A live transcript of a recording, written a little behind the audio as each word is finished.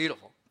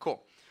Beautiful.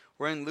 Cool.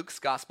 We're in Luke's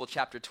Gospel,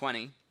 chapter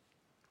 20.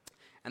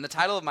 And the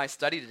title of my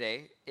study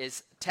today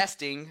is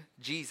Testing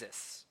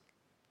Jesus.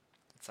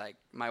 It's like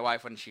my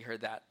wife, when she heard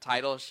that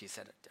title, she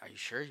said, "Are you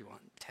sure you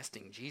want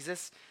testing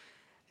Jesus?"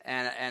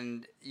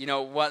 And you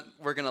know what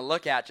we're going to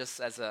look at, just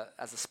as a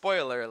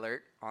spoiler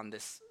alert on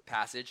this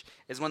passage,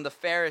 is when the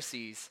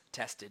Pharisees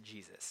tested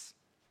Jesus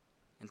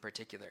in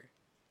particular.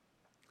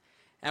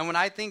 And when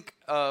I think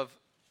of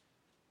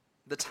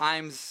the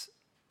times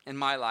in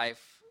my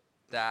life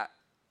that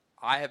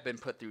I have been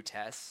put through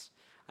tests,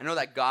 I know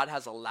that God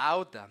has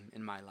allowed them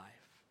in my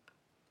life.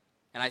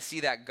 And I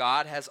see that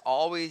God has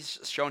always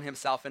shown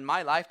himself in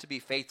my life to be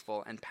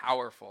faithful and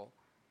powerful.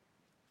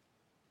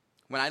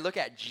 When I look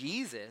at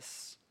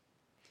Jesus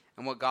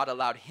and what God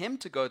allowed him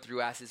to go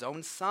through as his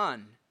own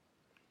son,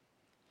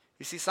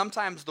 you see,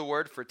 sometimes the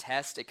word for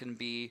test, it can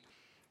be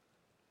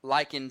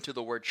likened to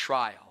the word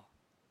trial.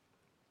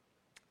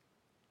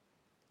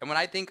 And when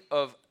I think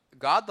of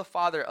God the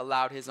Father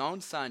allowed his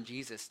own son,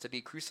 Jesus, to be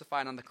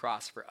crucified on the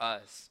cross for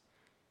us,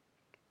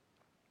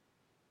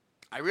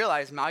 I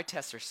realize my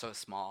tests are so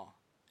small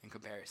in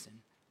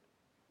comparison.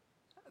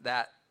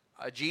 That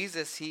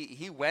Jesus,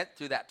 he went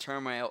through that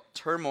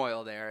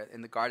turmoil there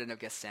in the Garden of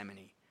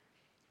Gethsemane,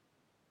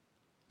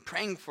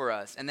 praying for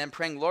us, and then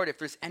praying, "Lord, if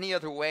there's any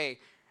other way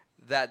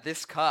that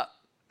this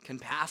cup can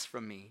pass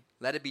from me,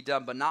 let it be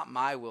done, but not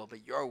my will,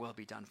 but your will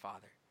be done,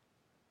 Father."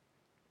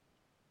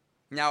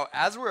 Now,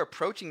 as we're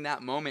approaching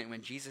that moment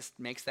when Jesus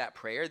makes that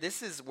prayer,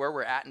 this is where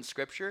we're at in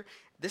Scripture.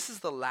 This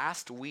is the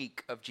last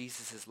week of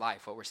Jesus'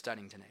 life, what we're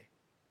studying today.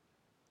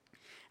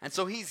 And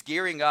so he's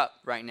gearing up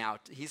right now.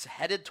 He's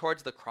headed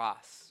towards the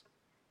cross.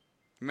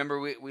 Remember,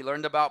 we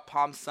learned about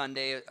Palm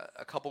Sunday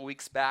a couple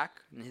weeks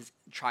back in his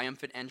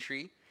triumphant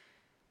entry.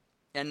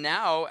 And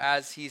now,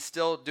 as he's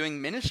still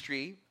doing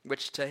ministry,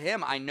 which to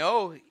him, I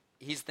know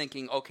he's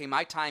thinking, okay,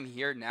 my time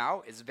here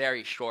now is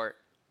very short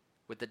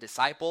with the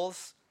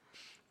disciples,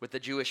 with the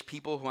Jewish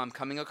people who I'm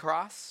coming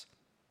across.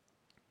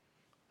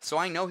 So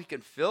I know he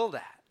can feel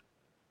that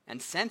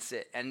and sense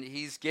it, and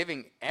he's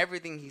giving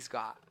everything he's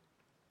got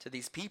to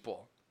these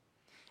people.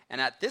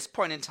 And at this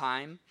point in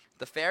time,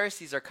 the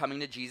Pharisees are coming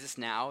to Jesus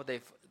now.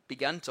 They've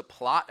begun to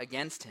plot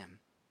against him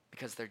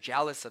because they're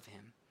jealous of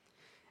him,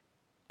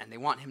 and they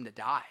want him to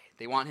die.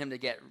 They want him to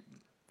get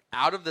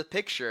out of the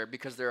picture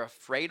because they're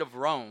afraid of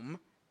Rome.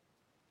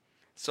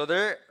 So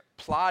they're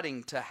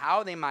plotting to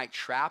how they might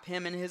trap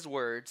him in his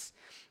words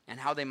and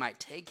how they might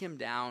take him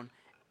down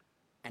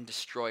and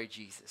destroy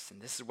Jesus.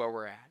 And this is where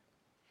we're at.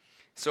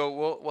 So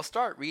we'll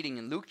start reading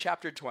in Luke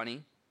chapter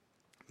 20,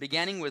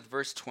 beginning with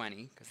verse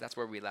 20, because that's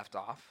where we left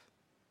off.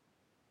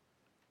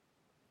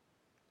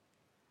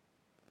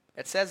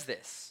 It says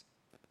this,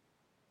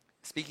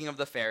 speaking of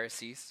the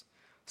Pharisees,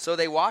 "So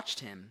they watched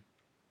him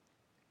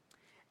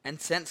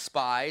and sent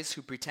spies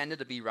who pretended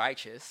to be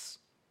righteous,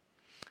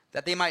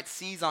 that they might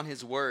seize on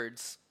his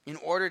words in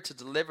order to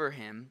deliver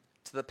him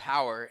to the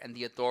power and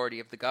the authority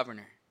of the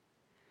governor.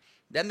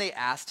 Then they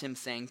asked him,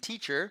 saying,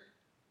 'Teacher,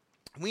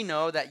 we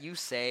know that you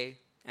say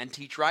and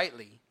teach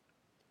rightly,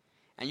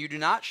 and you do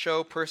not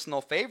show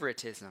personal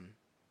favoritism,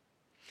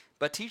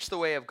 but teach the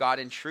way of God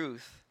in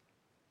truth.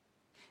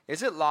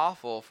 Is it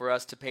lawful for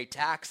us to pay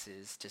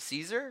taxes to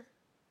Caesar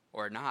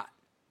or not?'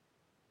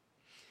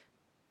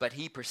 But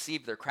he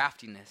perceived their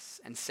craftiness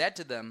and said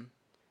to them,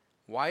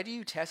 'Why do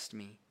you test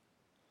me?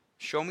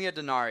 Show me a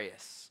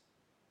denarius.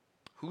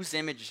 Whose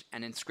image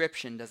and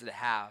inscription does it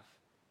have?'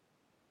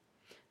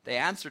 They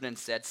answered and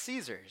said,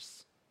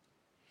 'Caesar's.'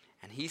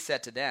 And he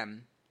said to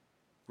them,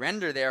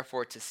 'Render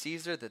therefore to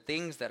Caesar the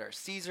things that are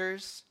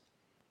Caesar's,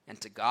 and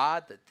to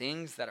God the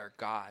things that are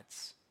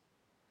God's.'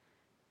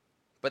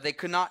 But they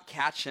could not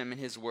catch him in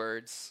his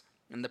words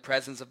in the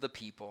presence of the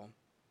people,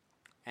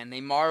 and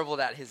they marveled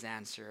at his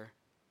answer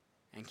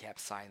and kept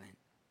silent."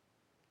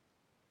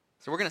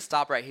 So we're going to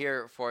stop right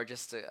here for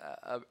just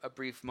a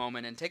brief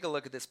moment and take a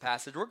look at this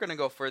passage. We're going to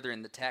go further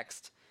in the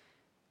text.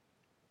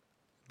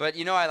 But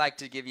you know, I like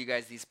to give you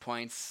guys these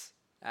points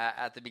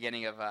at the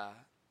beginning of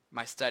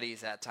my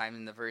studies at time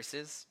in the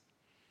verses.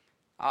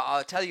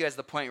 I'll tell you guys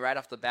the point right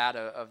off the bat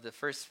of the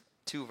first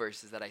two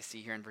verses that I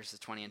see here in verses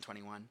 20 and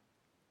 21.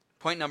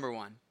 Point number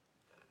 1.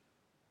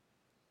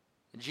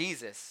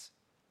 Jesus,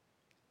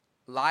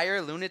 liar,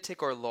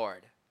 lunatic, or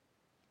Lord.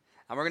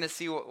 And we're going to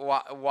see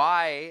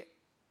why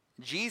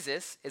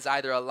Jesus is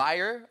either a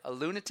liar, a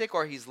lunatic,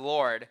 or he's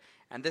Lord.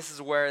 And this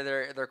is where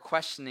they're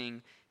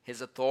questioning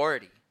his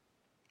authority.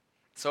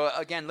 So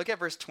again, look at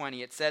verse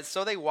 20. It says,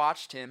 "So they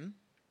watched him,"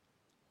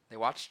 they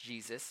watched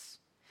Jesus,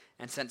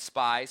 "and sent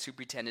spies who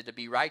pretended to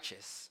be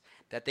righteous,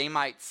 that they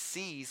might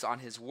seize on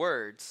his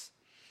words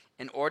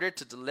in order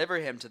to deliver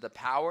him to the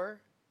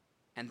power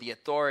and the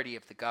authority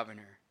of the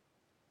governor."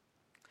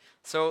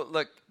 So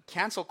look,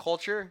 cancel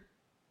culture,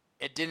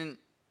 it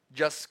didn't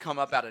just come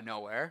up out of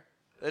nowhere.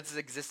 It's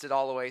existed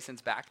all the way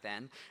since back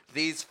then.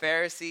 These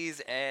Pharisees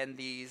and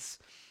these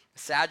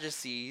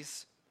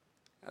Sadducees,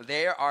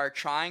 they are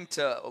trying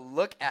to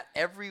look at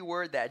every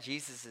word that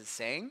Jesus is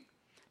saying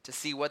to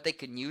see what they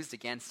can use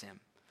against him.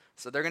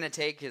 So they're going to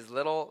take his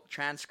little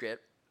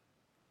transcript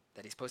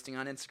that he's posting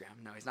on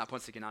Instagram. No, he's not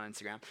posting it on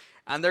Instagram.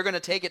 And they're going to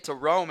take it to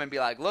Rome and be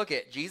like, look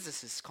it,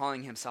 Jesus is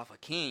calling himself a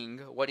king.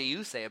 What do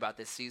you say about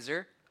this,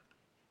 Caesar?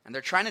 And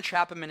they're trying to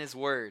trap him in his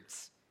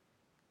words.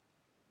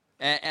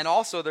 And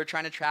also they're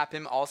trying to trap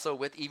him also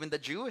with even the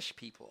Jewish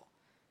people.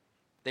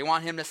 They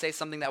want him to say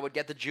something that would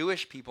get the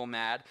Jewish people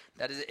mad,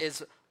 that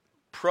is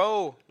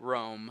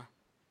pro-Rome.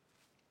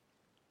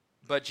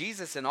 But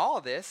Jesus, in all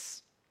of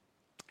this,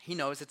 he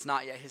knows it's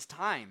not yet his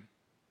time.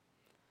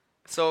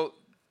 So,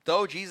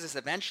 though Jesus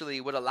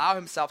eventually would allow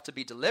himself to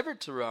be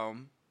delivered to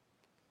Rome,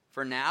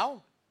 for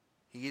now,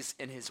 he's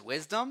in his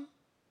wisdom,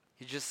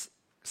 he's just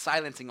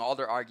silencing all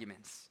their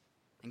arguments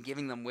and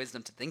giving them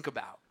wisdom to think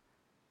about.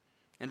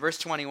 In verse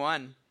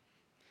 21,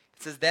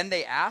 it says, "Then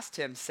they asked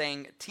him,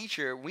 saying,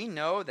 'Teacher, we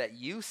know that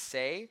you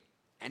say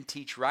and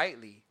teach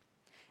rightly,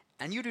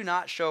 and you do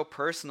not show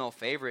personal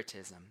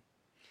favoritism,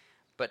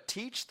 but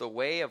teach the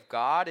way of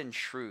God in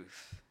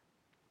truth.'"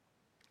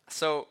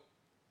 So,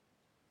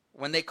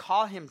 when they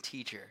call him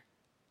teacher,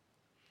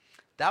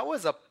 that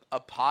was a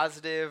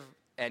positive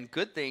and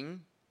good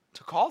thing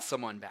to call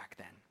someone back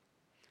then.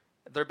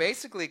 They're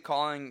basically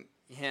calling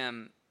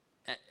him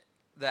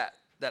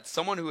that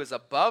someone who is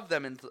above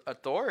them in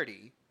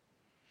authority.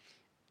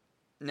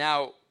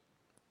 Now,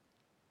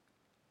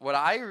 what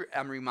I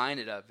am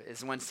reminded of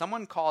is when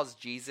someone calls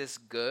Jesus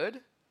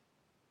good,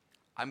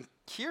 I'm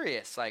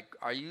curious, like,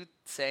 are you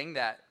saying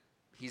that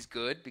he's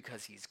good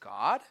because he's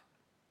God?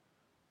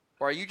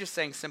 Or are you just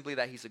saying simply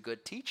that he's a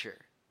good teacher?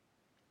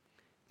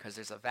 Because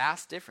there's a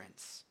vast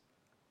difference.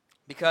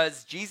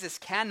 Because Jesus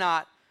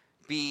cannot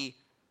be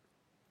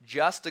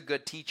just a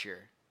good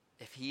teacher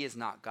if he is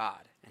not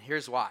God. And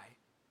here's why.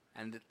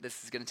 And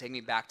this is going to take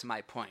me back to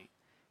my point.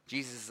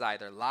 Jesus is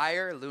either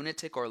liar,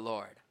 lunatic, or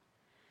Lord.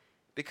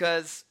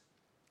 Because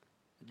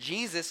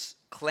Jesus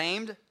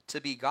claimed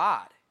to be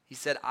God. He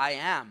said, "I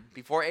am.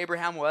 Before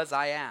Abraham was,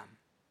 I am."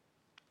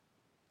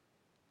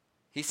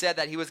 He said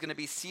that he was going to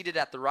be seated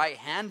at the right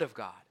hand of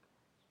God.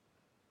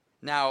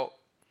 Now,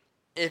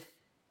 if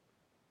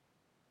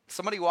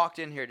somebody walked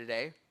in here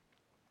today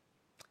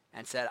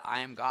and said,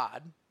 "I am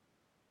God,"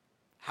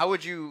 how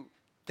would you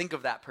think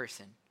of that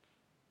person?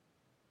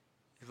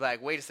 He's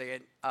like, wait a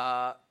second.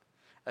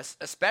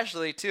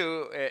 Especially,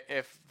 too,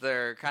 if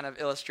they're kind of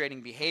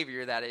illustrating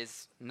behavior that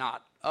is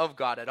not of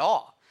God at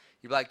all.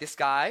 You'd be like, this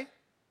guy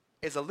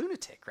is a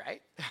lunatic,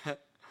 right?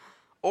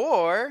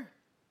 Or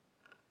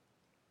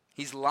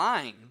he's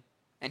lying,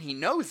 and he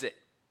knows it.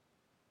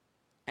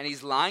 And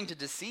he's lying to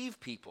deceive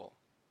people.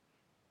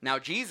 Now,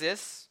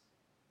 Jesus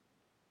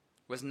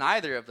was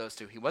neither of those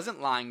two. He wasn't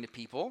lying to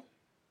people,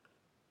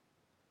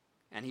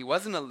 and he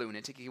wasn't a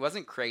lunatic. He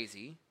wasn't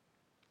crazy.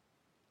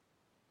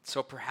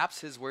 So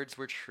perhaps his words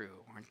were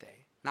true, weren't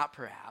they? Not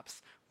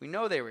perhaps. We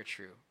know they were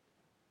true.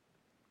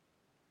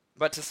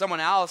 But to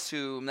someone else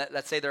who,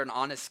 let's say they're an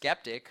honest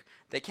skeptic,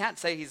 they can't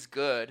say he's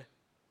good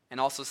and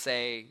also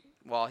say,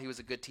 well, he was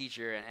a good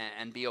teacher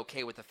and be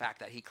okay with the fact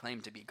that he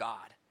claimed to be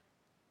God.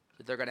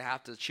 But they're going to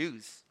have to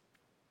choose.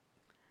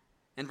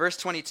 In verse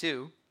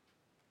 22,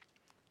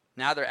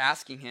 now they're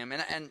asking him,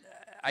 and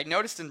I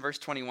noticed in verse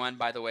 21,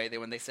 by the way, that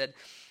when they said,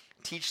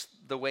 teach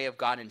the way of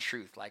God in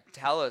truth, like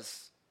tell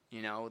us,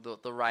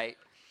 the right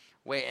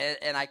way.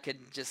 And I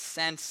could just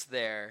sense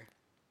their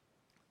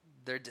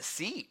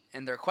deceit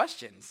in their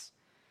questions.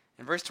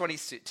 In verse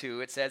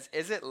 22, it says,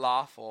 "Is it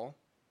lawful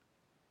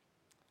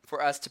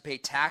for us to pay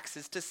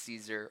taxes to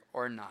Caesar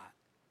or not?"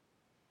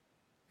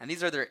 And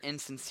these are their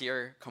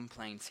insincere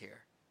complaints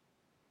here.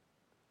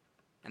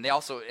 And they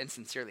also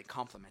insincerely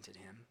complimented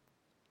him.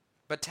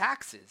 But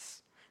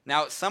taxes.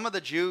 Now, some of the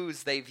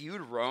Jews, they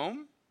viewed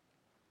Rome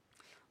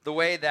the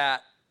way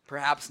that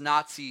perhaps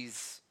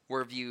Nazis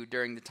were viewed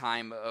during the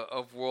time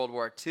of World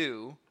War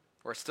II,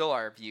 or still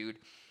are viewed,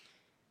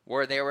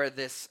 where they were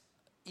this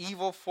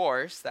evil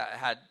force that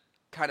had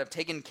kind of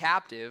taken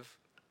captive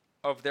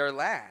of their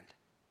land.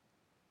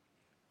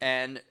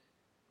 And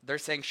they're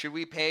saying, should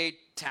we pay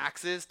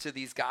taxes to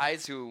these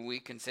guys who we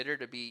consider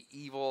to be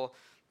evil,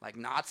 like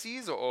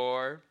Nazis,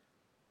 or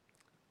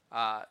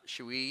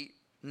should we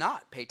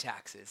not pay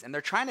taxes? And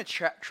they're trying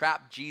to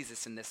trap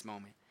Jesus in this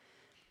moment.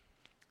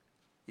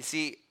 You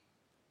see,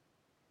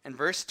 in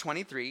verse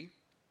 23,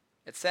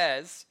 it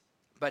says,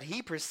 "But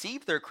he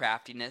perceived their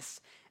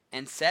craftiness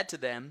and said to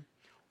them,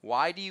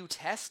 'Why do you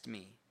test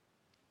me?'"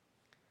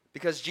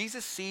 Because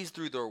Jesus sees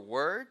through their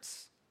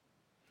words,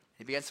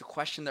 he begins to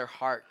question their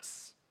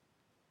hearts.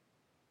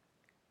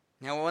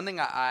 Now, one thing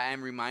I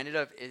am reminded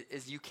of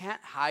is you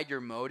can't hide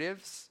your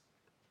motives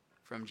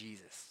from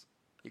Jesus.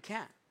 You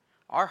can't.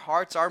 Our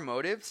hearts, our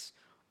motives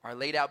are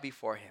laid out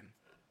before him.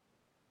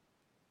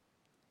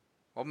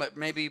 Well,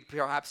 maybe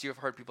perhaps you've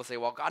heard people say,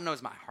 well, God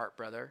knows my heart,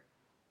 brother.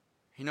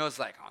 He knows,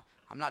 like, oh,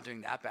 I'm not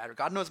doing that bad. Or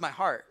God knows my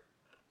heart,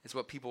 is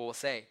what people will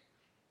say.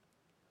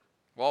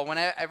 Well,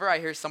 whenever I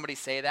hear somebody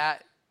say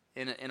that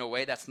in a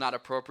way that's not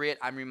appropriate,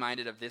 I'm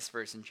reminded of this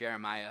verse in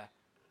Jeremiah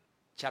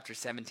chapter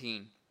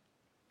 17.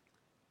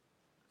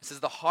 It says,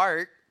 "The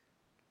heart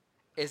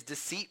is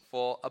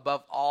deceitful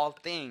above all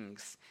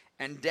things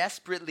and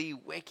desperately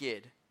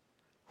wicked.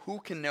 Who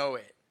can know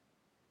it?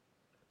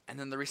 And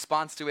then the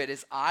response to it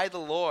is, I, the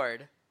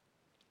Lord,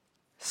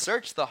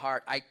 search the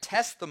heart. I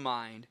test the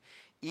mind,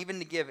 even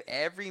to give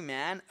every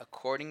man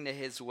according to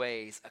his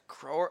ways,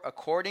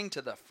 according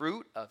to the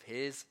fruit of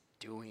his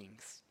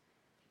doings.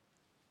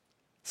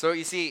 So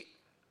you see,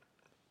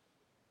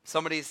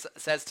 somebody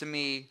says to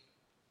me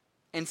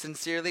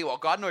insincerely, well,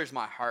 God knows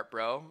my heart,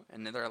 bro.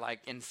 And they're like,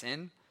 in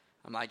sin?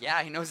 I'm like,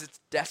 yeah, he knows it's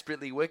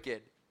desperately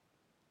wicked.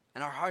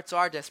 And our hearts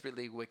are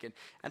desperately wicked.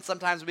 And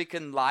sometimes we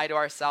can lie to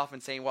ourselves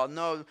and say, well,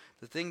 no,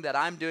 the thing that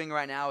I'm doing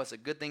right now is a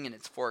good thing and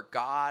it's for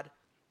God.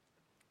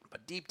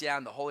 But deep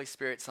down, the Holy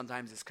Spirit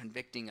sometimes is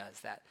convicting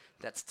us,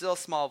 that still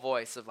small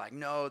voice of like,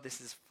 no,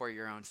 this is for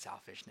your own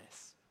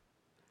selfishness.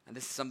 And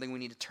this is something we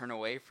need to turn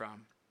away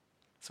from.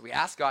 So we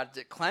ask God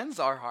to cleanse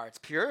our hearts,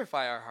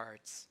 purify our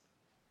hearts.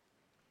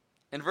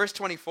 In verse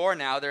 24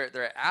 now,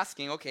 they're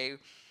asking, okay,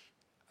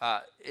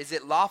 is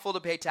it lawful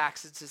to pay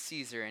taxes to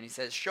Caesar? And he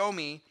says, show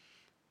me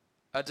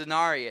a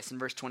denarius in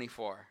verse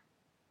 24.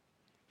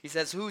 He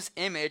says, whose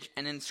image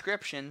and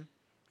inscription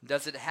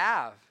does it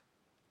have?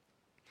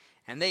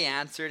 And they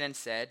answered and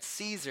said,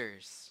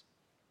 Caesar's.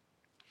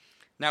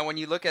 Now, when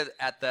you look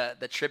at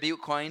the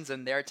tribute coins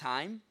in their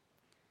time,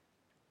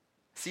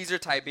 Caesar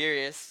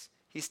Tiberius,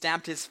 he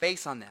stamped his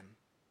face on them.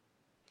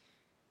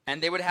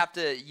 And they would have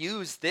to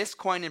use this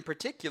coin in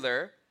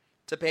particular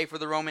to pay for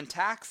the Roman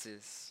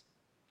taxes.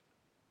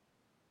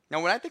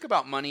 Now, when I think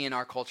about money in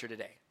our culture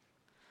today,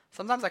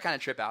 sometimes I kind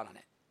of trip out on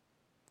it.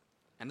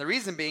 And the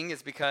reason being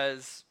is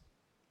because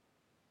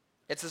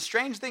it's a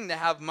strange thing to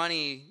have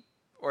money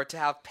or to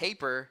have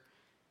paper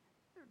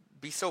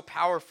be so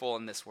powerful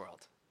in this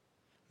world.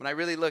 When I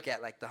really look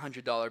at like the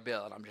 $100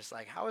 bill and I'm just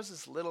like, how is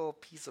this little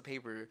piece of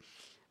paper,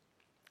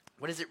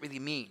 what does it really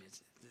mean?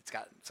 It's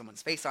got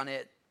someone's face on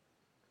it,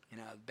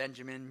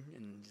 Benjamin,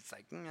 and it's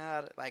like,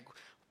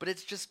 but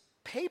it's just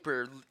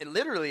paper.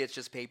 Literally, it's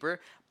just paper.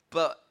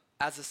 But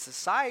as a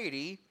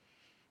society,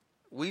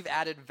 we've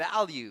added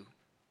value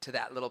to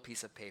that little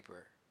piece of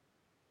paper.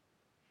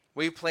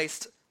 We've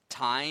placed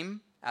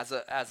time as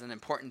an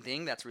important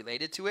thing that's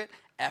related to it,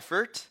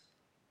 effort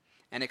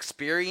and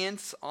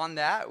experience on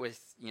that.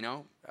 With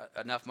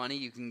enough money,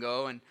 you can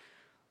go and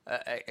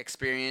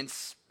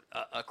experience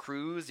a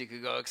cruise. You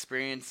could go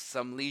experience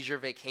some leisure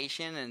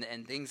vacation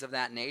and things of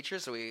that nature.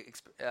 So we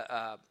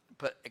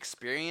put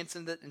experience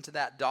into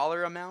that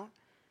dollar amount.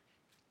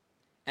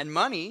 And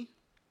money,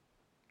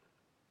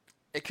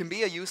 it can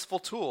be a useful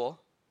tool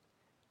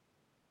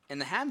in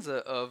the hands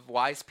of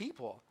wise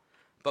people.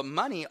 But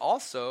money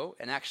also,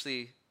 and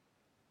actually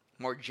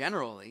more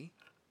generally,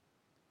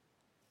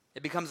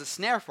 it becomes a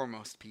snare for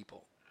most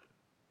people.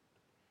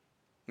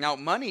 Now,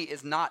 money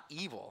is not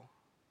evil,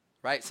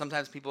 right?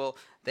 Sometimes people,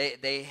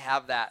 they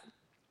have that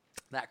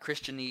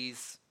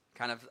Christianese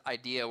kind of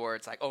idea where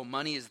it's like, oh,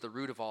 money is the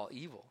root of all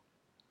evil.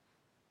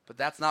 But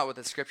that's not what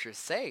the scriptures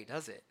say,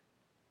 does it?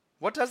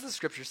 What does the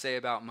scripture say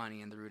about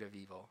money and the root of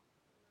evil?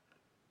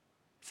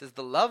 It says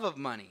the love of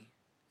money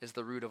is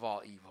the root of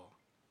all evil.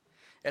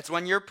 It's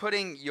when you're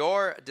putting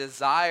your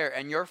desire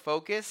and your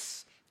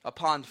focus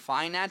upon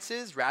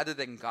finances rather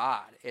than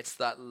God. It's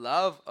that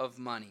love of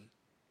money.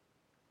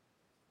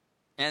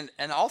 And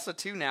also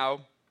too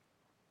now,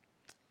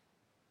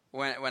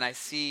 when I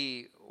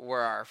see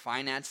where our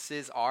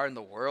finances are in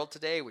the world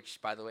today, which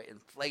by the way,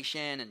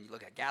 inflation, and you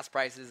look at gas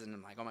prices, and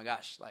I'm like, oh my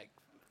gosh, like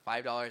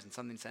 $5 and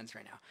something cents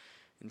right now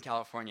in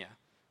California.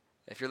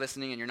 If you're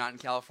listening and you're not in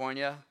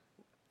California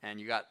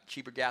and you got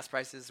cheaper gas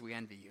prices, we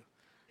envy you.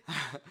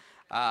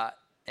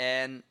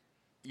 And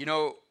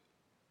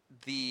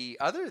the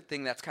other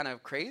thing that's kind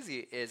of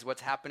crazy is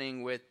what's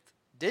happening with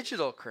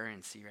digital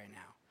currency right now.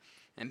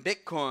 And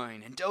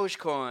Bitcoin and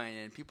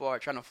Dogecoin, and people are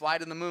trying to fly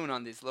to the moon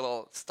on this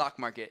little stock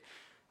market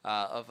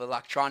of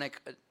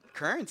electronic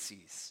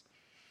currencies.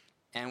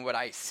 And what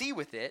I see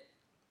with it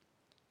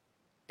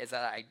is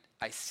that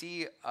I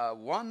see a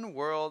one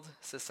world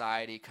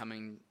society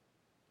coming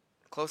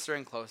closer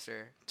and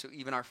closer to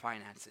even our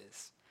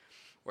finances,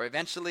 where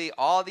eventually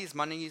all these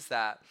monies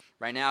that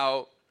right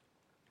now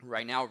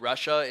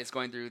Russia is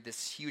going through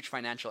this huge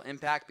financial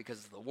impact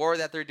because of the war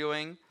that they're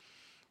doing.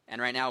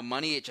 And right now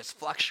money, it just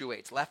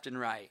fluctuates left and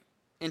right.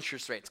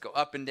 Interest rates go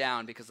up and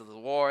down because of the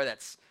war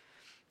that's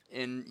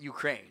in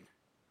Ukraine.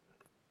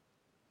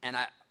 And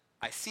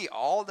I see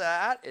all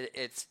that.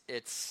 It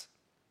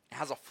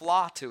has a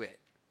flaw to it.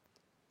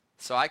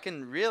 So I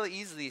can really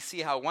easily see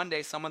how one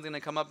day someone's going to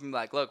come up and be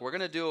like, look, we're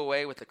going to do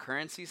away with the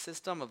currency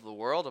system of the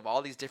world, of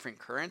all these different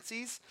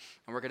currencies,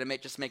 and we're going to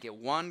just make it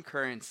one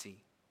currency.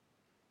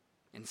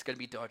 And it's going to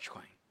be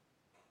Dogecoin.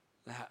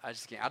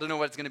 I don't know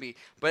what it's going to be.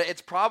 But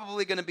it's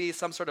probably going to be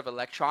some sort of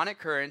electronic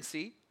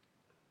currency.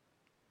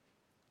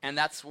 And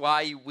that's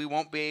why we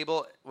won't be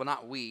able, well,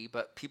 not we,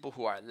 but people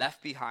who are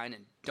left behind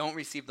and don't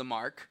receive the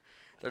mark,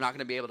 they're not going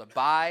to be able to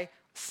buy,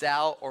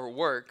 sell, or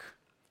work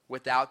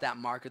without that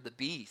mark of the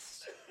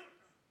beast.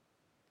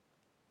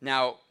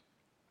 Now,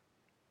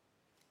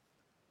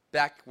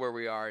 back where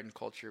we are in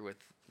culture with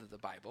the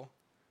Bible,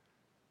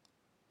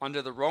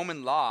 under the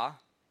Roman law,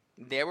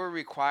 they were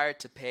required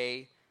to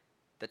pay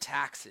the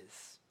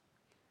taxes.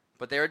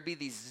 But there would be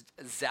these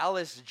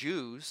zealous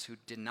Jews who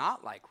did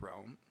not like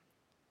Rome,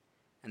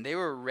 and they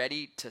were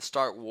ready to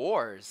start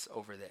wars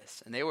over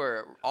this. And they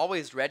were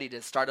always ready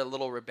to start a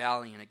little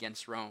rebellion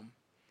against Rome.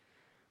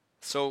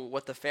 So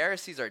what the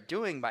Pharisees are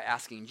doing by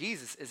asking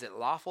Jesus, is it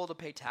lawful to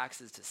pay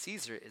taxes to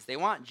Caesar, is they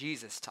want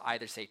Jesus to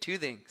either say two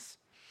things.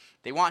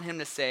 They want him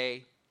to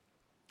say,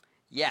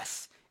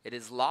 yes, it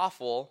is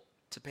lawful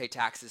to pay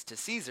taxes to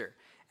Caesar.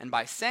 And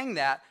by saying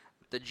that,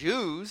 the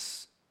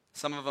Jews,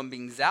 some of them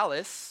being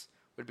zealous,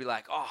 would be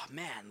like, oh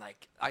man,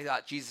 like I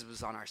thought Jesus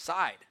was on our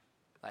side.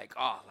 Like,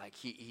 oh, like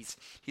he's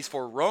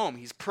for Rome.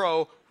 He's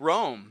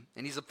pro-Rome,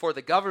 and he's for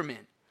the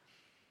government.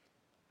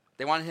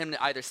 They wanted him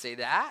to either say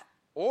that,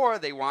 or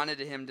they wanted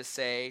him to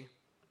say,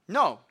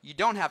 no, you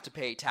don't have to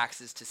pay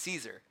taxes to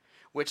Caesar.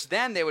 Which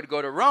then they would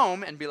go to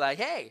Rome and be like,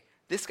 hey,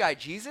 this guy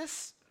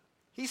Jesus,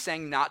 he's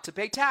saying not to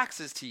pay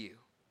taxes to you.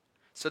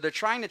 So they're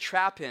trying to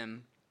trap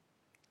him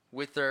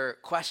with their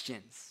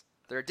questions.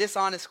 They're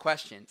dishonest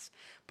questions.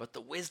 But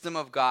the wisdom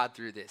of God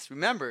through this.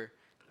 Remember,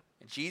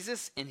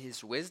 Jesus in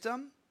his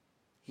wisdom,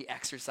 he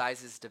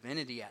exercises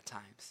divinity at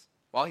times.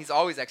 Well, he's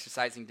always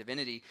exercising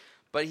divinity,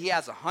 but he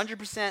has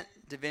 100%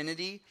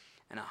 divinity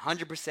and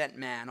 100%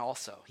 man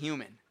also,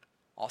 human,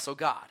 also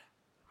God.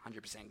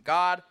 100%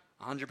 God,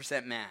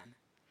 100% man.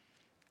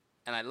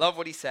 And I love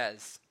what he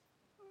says.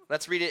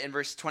 Let's read it in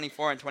verse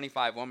 24 and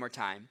 25 one more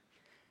time.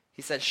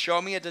 He says,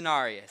 show me a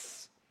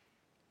denarius.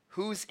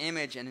 Whose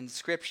image and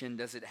inscription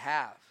does it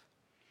have?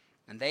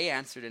 And they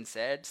answered and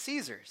said,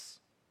 Caesar's.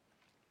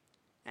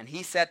 And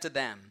he said to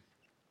them,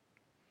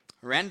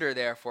 render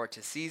therefore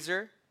to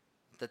Caesar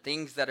the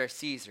things that are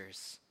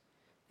Caesar's,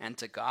 and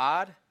to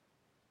God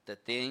the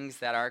things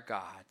that are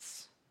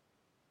God's.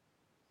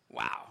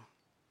 Wow.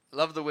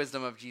 Love the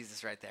wisdom of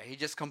Jesus right there. He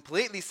just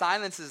completely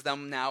silences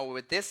them now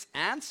with this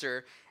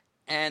answer.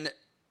 And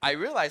I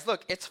realize,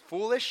 look, it's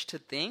foolish to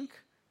think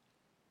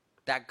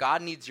that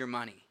God needs your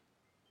money.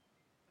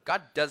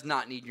 God does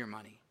not need your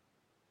money.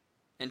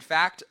 In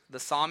fact, the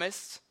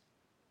psalmist,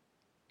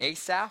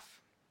 Asaph,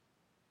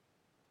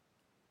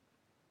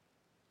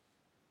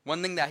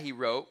 one thing that he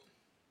wrote,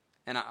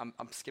 and I'm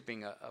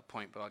skipping a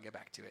point, but I'll get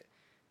back to it.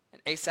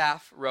 And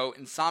Asaph wrote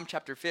in Psalm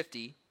chapter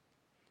 50,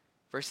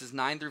 verses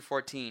 9 through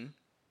 14,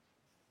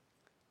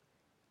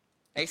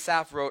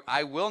 Asaph wrote,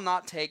 I will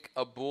not take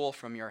a bull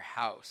from your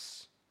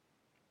house.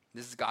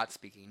 This is God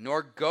speaking.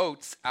 Nor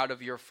goats out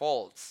of your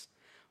folds.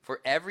 For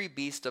every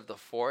beast of the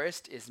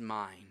forest is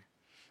mine,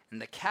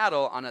 and the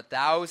cattle on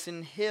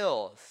 1,000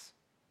 hills.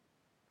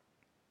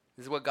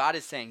 This is what God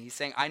is saying. He's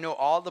saying, I know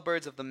all the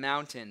birds of the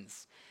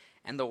mountains,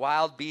 and the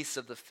wild beasts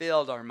of the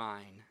field are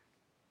mine.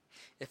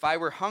 If I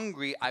were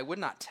hungry, I would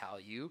not tell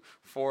you,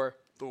 for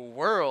the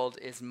world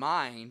is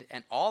mine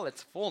and all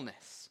its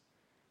fullness.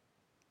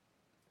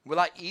 Will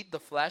I eat the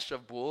flesh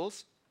of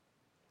bulls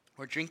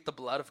or drink the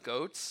blood of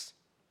goats?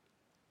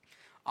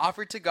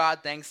 Offer to God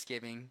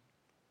thanksgiving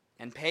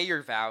and pay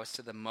your vows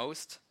to the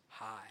Most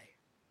High.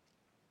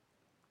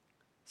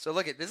 So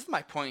look, this is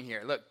my point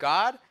here. Look,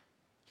 God,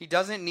 he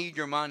doesn't need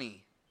your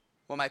money.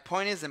 Well, my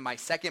point is, in my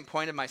second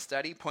point of my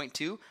study, point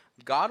 2,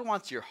 God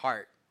wants your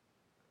heart.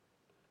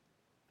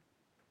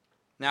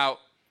 Now,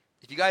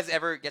 if you guys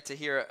ever get to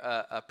hear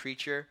a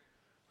preacher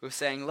who's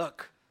saying,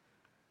 look,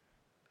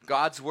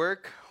 God's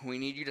work, we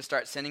need you to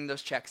start sending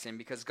those checks in,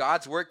 because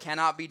God's work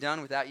cannot be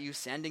done without you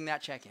sending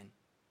that check in.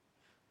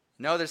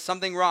 No, there's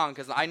something wrong,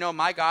 because I know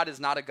my God is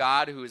not a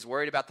God who is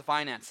worried about the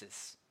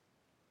finances.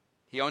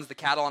 He owns the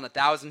cattle on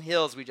 1,000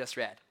 hills, we just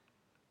read.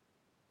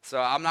 So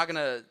I'm not going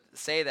to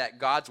say that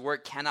God's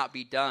work cannot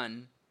be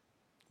done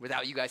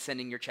without you guys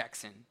sending your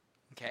checks in,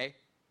 okay?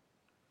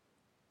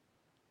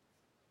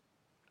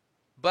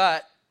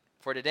 But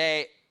for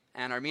today,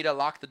 and Armida,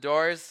 lock the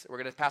doors. We're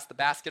going to pass the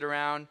basket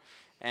around.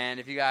 And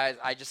if you guys,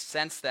 I just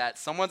sense that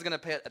someone's going to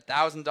put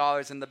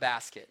 $1,000 in the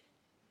basket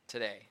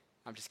today.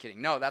 I'm just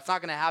kidding. No, that's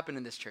not going to happen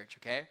in this church,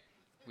 okay?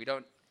 We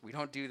don't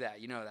do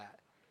that. You know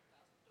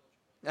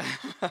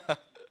that.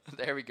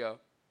 There we go.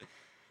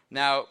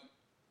 Now,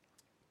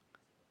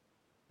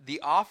 the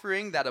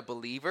offering that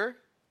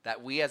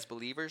that we as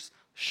believers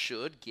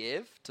should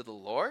give to the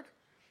Lord,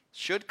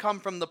 should come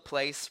from the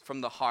place,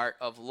 from the heart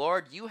of,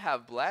 Lord, you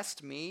have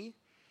blessed me,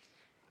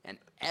 and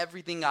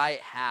everything I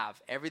have,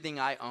 everything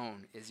I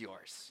own is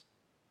yours.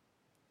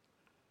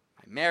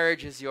 My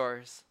marriage is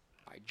yours.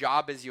 My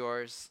job is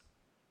yours.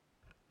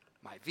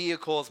 My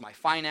vehicles, my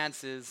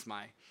finances,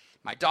 my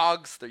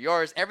dogs, they're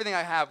yours. Everything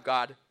I have,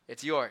 God,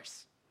 it's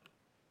yours.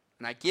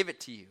 And I give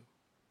it to you.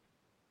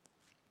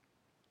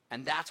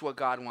 And that's what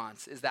God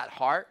wants, is that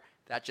heart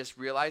that just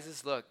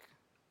realizes, look,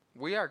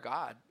 we are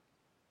God.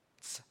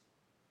 It's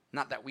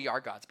not that we are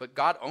God's, but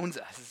God owns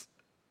us.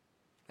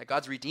 That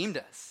God's redeemed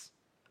us.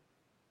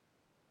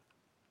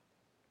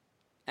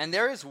 And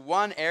there is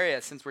one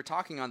area, since we're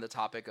talking on the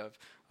topic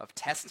of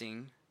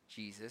testing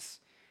Jesus,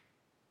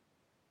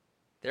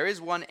 there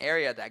is one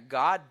area that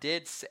God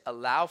did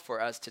allow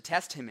for us to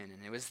test him in,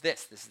 and it was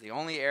this. This is the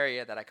only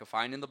area that I could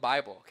find in the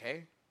Bible,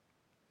 okay?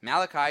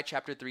 Malachi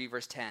chapter 3,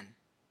 verse 10.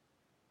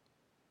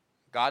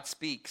 God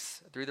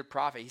speaks through the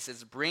prophet. He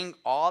says, bring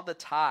all the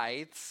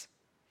tithes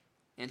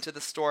into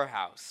the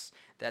storehouse,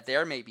 that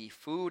there may be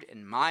food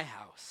in my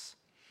house.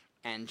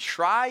 And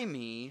try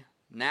me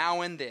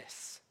now in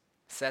this,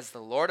 says the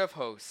Lord of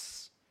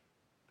hosts,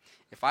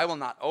 if I will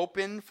not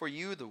open for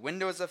you the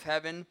windows of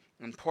heaven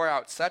and pour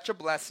out such a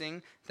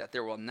blessing that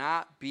there will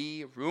not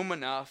be room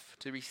enough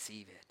to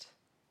receive it.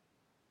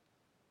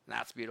 And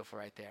that's beautiful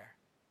right there.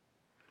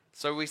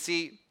 So we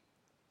see,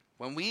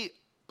 when we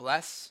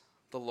bless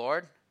the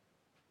Lord,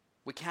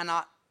 we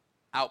cannot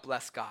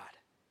outbless God.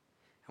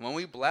 And when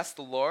we bless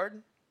the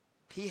Lord,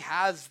 he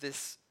has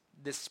this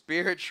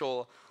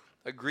spiritual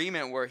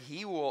agreement where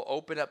he will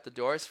open up the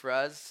doors for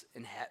us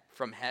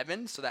from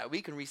heaven so that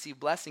we can receive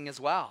blessing as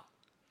well.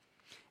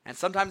 And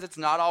sometimes it's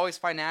not always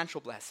financial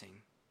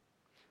blessing.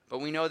 But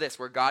we know this,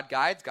 where God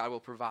guides, God will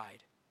provide.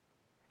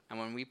 And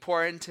when we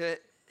pour into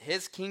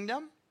his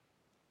kingdom,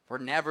 we're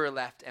never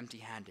left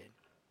empty-handed.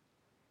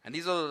 And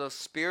these are those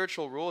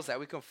spiritual rules that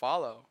we can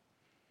follow.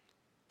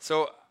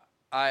 So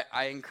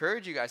I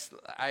encourage you guys,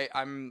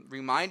 I'm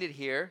reminded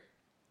here,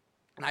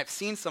 and I've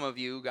seen some of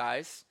you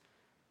guys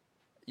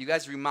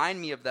remind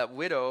me of that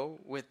widow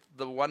with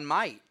the one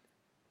mite.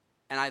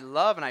 And I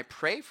love and I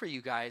pray for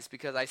you guys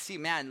because I see,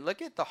 man,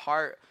 look at the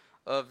heart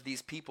of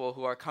these people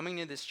who are coming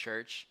to this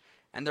church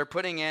and they're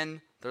putting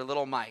in their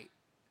little mite.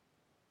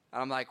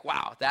 And I'm like,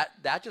 wow,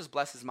 that just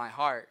blesses my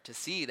heart to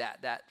see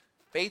that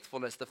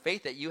faithfulness, the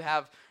faith that you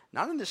have,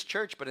 not in this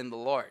church, but in the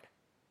Lord.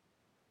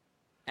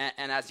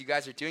 And as you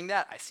guys are doing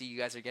that, I see you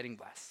guys are getting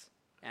blessed.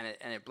 And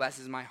it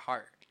blesses my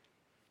heart.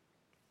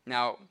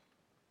 Now,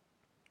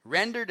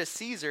 render to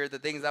Caesar the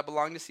things that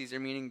belong to Caesar,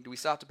 meaning do we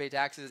still have to pay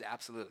taxes?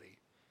 Absolutely.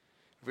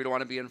 If we don't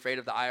want to be afraid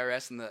of the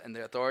IRS and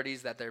the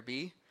authorities that there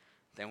be,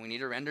 then we need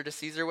to render to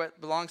Caesar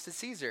what belongs to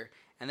Caesar.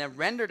 And then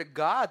render to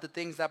God the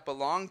things that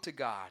belong to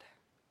God.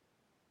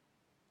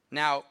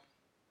 Now,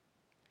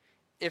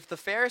 if the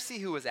Pharisee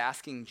who was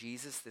asking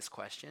Jesus this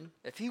question,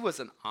 if he was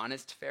an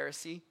honest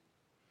Pharisee,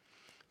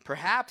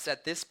 perhaps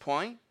at this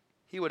point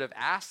he would have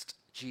asked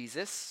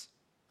Jesus,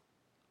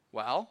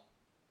 well,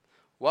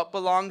 what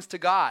belongs to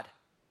God?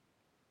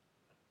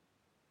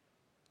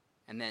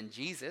 And then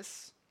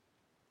Jesus,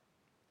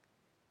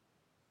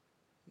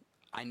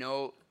 I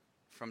know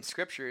from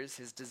scriptures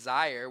his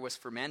desire was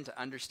for men to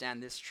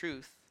understand this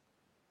truth.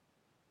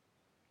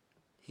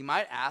 He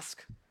might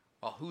ask,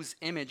 well, whose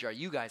image are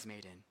you guys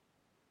made in? And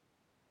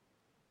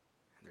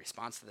the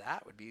response to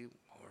that would be,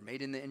 well, we're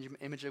made in the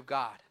image of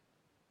God.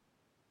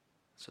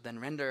 So then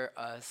render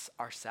us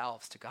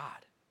ourselves to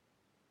God.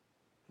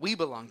 We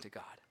belong to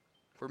God.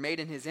 We're made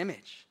in his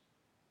image.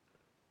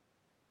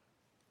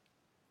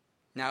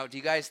 Now, do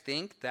you guys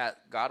think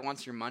that God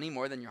wants your money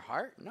more than your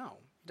heart? No,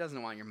 he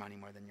doesn't want your money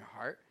more than your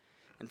heart.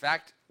 In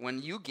fact,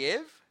 when you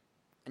give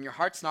and your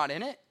heart's not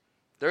in it,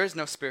 there is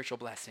no spiritual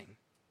blessing.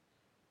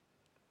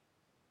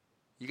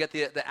 You get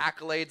the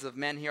accolades of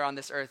men here on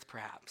this earth,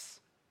 perhaps,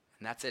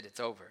 and that's it, it's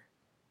over.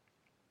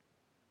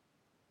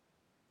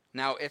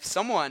 Now, if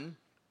someone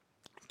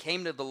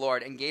came to the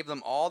Lord and gave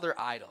them all their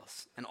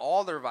idols and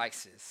all their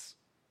vices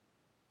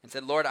and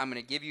said, Lord, I'm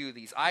going to give you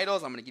these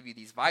idols, I'm going to give you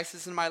these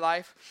vices in my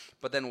life,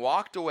 but then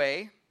walked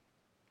away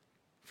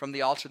from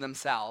the altar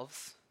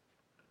themselves,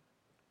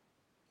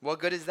 what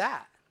good is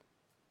that?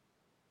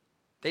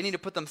 They need to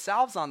put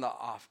themselves on the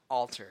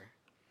altar.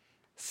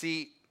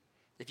 See,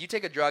 if you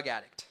take a drug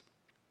addict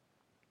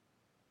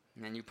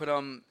and you put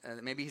them,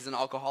 maybe he's an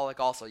alcoholic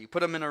also, you put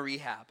them in a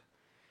rehab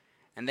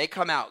and they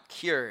come out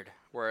cured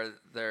where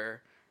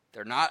they're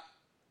not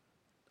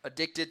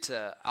addicted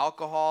to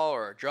alcohol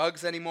or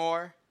drugs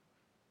anymore.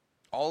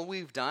 All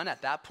we've done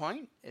at that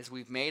point is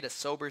we've made a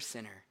sober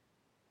sinner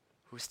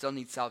who still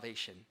needs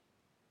salvation.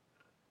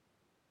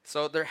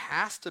 So there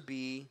has to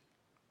be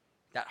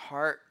that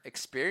heart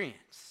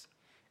experience.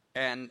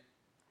 And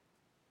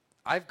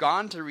I've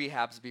gone to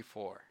rehabs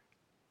before.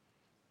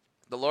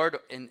 The Lord,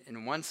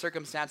 in one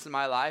circumstance in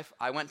my life,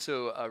 I went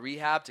to a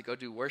rehab to go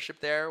do worship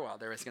there while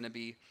there was going to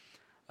be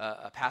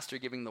a pastor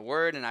giving the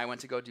word, and I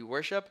went to go do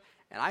worship,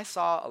 and I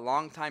saw a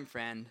longtime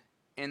friend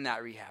in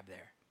that rehab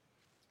there.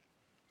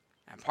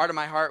 And part of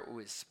my heart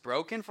was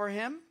broken for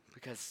him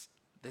because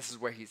this is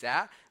where he's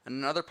at. And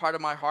another part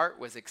of my heart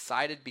was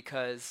excited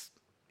because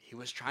he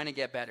was trying to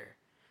get better.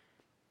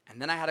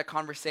 And then I had a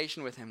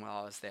conversation with him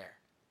while I was there.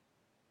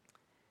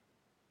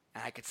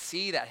 And I could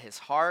see that his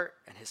heart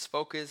and his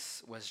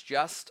focus was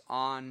just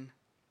on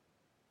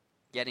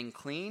getting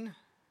clean,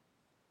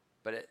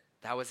 but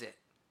that was it.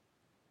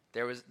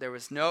 There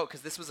was no,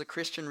 because this was a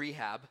Christian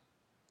rehab,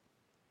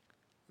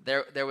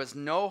 there was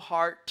no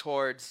heart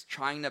towards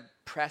trying to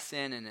press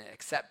in and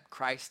accept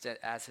Christ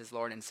as his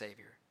Lord and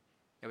Savior.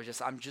 It was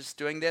just, I'm just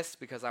doing this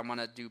because I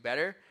want to do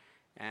better,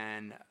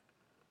 and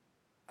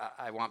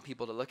I want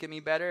people to look at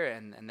me better,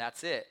 and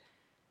that's it.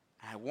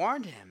 And I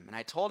warned him, and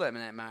I told him,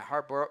 and my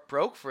heart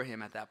broke for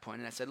him at that point.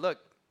 And I said, look,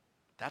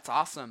 that's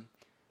awesome,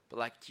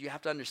 but you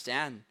have to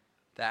understand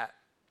that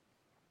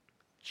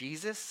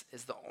Jesus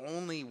is the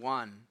only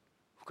one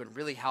who can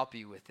really help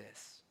you with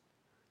this.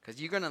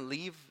 Because you're going to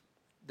leave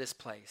this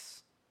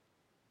place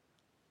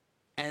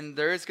And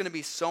there's going to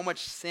be so much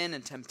sin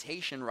and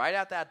temptation right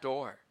at that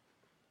door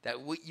that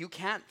you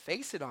can't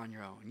face it on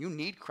your own. You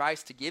need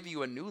Christ to give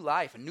you a new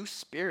life, a new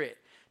spirit,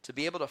 to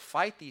be able to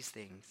fight these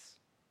things.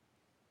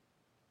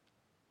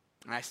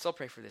 And I still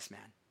pray for this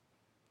man.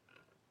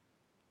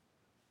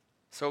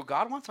 So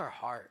God wants our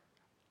heart.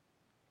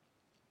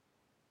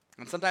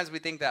 And sometimes we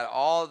think that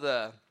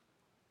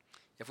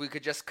if we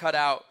could just cut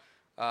out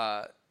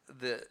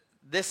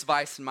this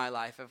vice in my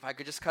life, if I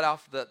could just cut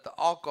off the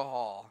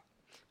alcohol,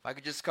 if I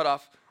could just cut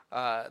off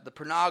the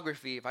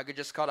pornography, if I could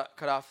just cut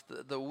off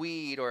the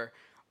weed or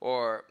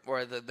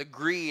the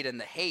greed and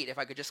the hate, if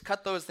I could just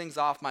cut those things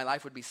off, my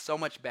life would be so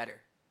much better.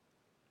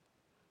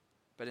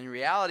 But in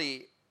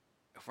reality,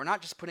 if we're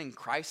not just putting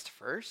Christ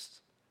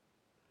first,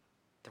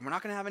 then we're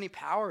not going to have any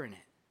power in it.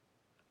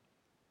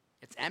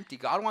 It's empty.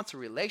 God wants a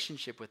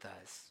relationship with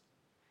us.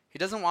 He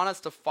doesn't want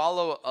us to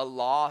follow a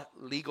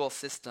legal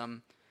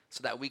system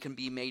so that we can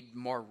be made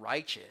more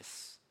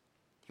righteous.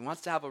 He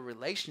wants to have a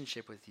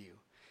relationship with you.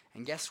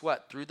 And guess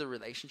what? Through the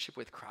relationship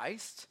with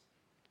Christ,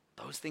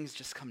 those things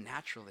just come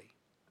naturally.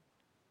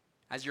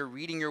 As you're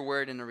reading your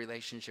word in a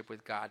relationship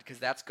with God, because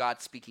that's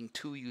God speaking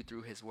to you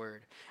through his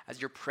word. As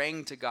you're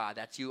praying to God,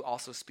 that's you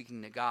also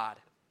speaking to God.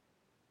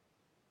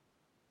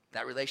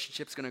 That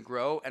relationship's going to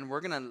grow, and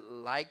we're going to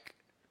like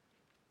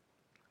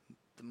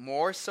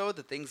more so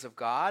the things of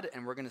God,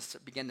 and we're going to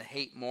begin to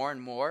hate more and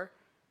more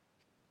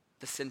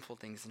the sinful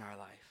things in our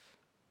life.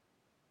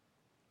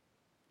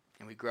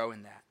 And we grow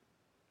in that.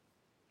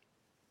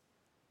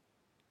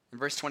 In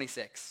verse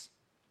 26,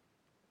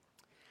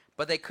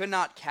 but they could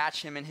not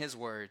catch him in his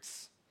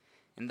words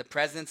in the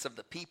presence of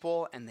the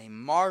people, and they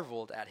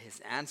marveled at his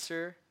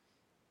answer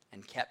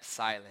and kept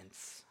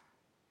silence.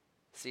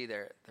 See,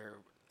 they're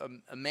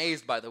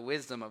amazed by the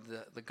wisdom of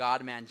the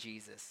God-man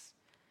Jesus.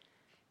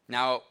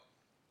 Now,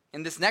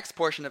 in this next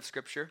portion of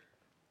Scripture,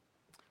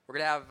 we're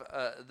going to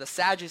have the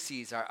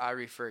Sadducees are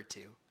referred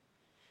to.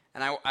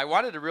 And I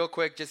wanted to real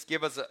quick just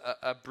give us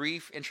a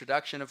brief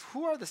introduction of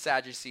who are the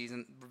Sadducees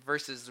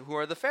versus who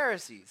are the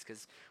Pharisees.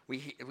 Because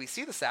we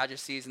see the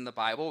Sadducees in the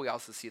Bible. We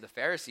also see the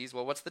Pharisees.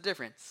 Well, what's the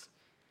difference?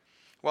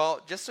 Well,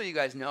 just so you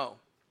guys know,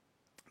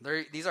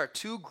 these are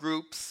two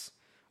groups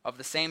of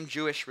the same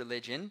Jewish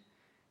religion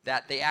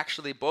that they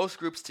actually, both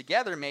groups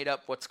together, made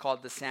up what's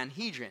called the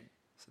Sanhedrin.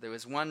 So there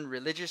was one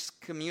religious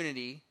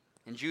community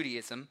in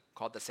Judaism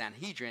called the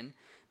Sanhedrin,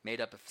 made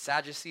up of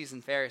Sadducees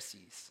and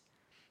Pharisees.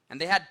 And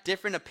they had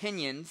different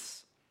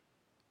opinions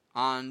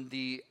on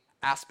the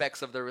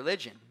aspects of the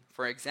religion.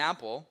 For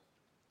example,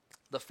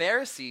 the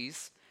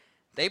Pharisees,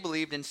 they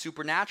believed in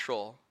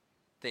supernatural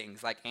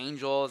things like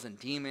angels and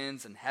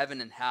demons and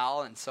heaven and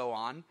hell and so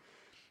on.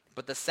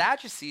 But the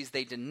Sadducees,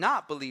 they did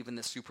not believe in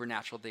the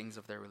supernatural things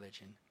of their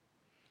religion.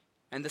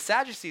 And the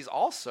Sadducees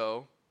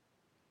also,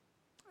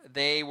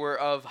 they were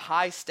of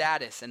high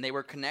status, and they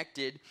were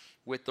connected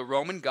with the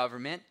Roman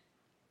government,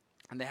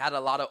 and they had a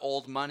lot of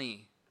old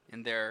money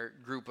in their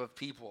group of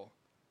people.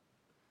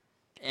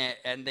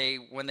 And they,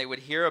 when they would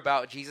hear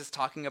about Jesus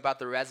talking about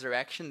the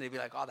resurrection, they'd be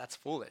like, oh, that's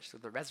foolish. So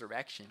the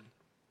resurrection,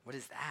 what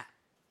is that?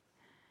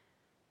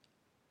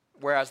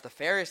 Whereas the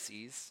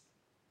Pharisees,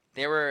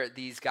 they were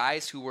these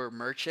guys who were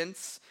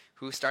merchants,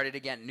 who started to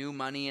get new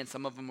money, and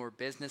some of them were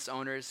business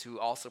owners who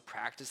also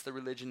practiced the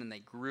religion, and they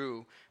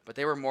grew, but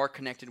they were more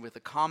connected with the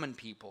common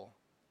people.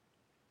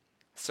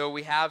 So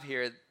we have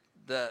here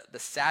the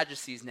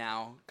Sadducees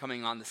now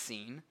coming on the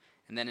scene.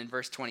 And then in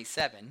verse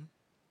 27,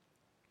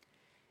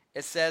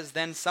 it says,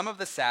 then some of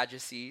the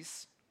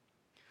Sadducees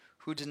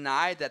who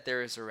denied that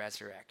there is a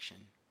resurrection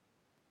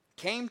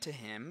came to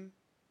him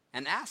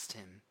and asked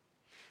him,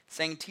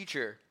 saying,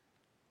 Teacher,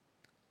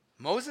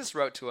 Moses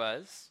wrote to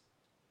us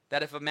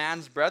that if a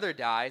man's brother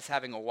dies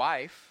having a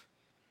wife,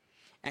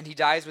 and he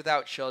dies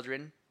without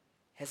children,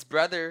 his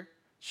brother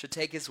should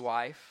take his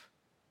wife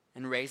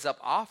and raise up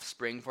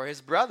offspring for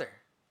his brother.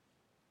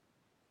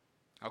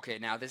 Okay,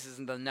 now this is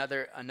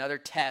another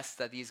test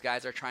that these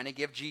guys are trying to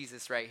give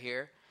Jesus right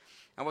here.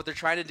 And what they're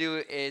trying to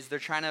do is they're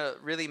trying to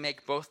really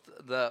make both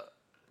the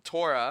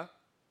Torah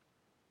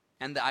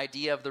and the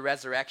idea of the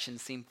resurrection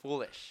seem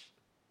foolish.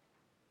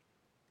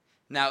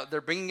 Now,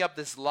 they're bringing up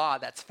this law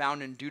that's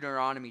found in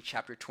Deuteronomy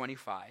chapter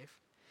 25.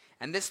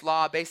 And this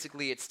law,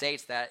 basically, it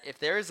states that if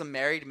there is a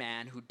married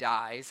man who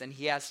dies and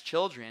he has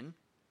children,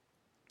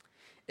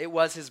 it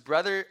was his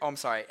brother,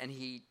 and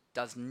he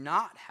does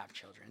not have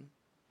children.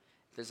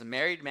 If there's a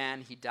married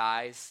man, he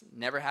dies,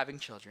 never having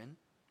children,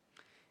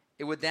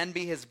 it would then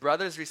be his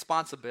brother's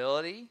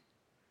responsibility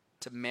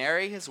to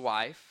marry his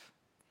wife,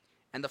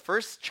 and the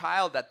first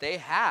child that they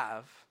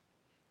have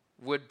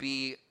would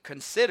be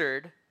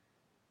considered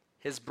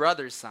his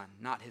brother's son,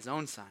 not his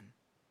own son.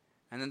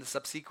 And then the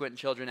subsequent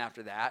children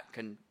after that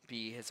can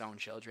be his own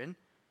children.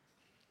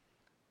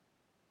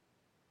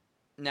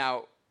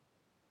 Now,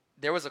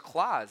 there was a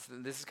clause,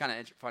 this is kind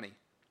of funny.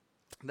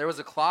 There was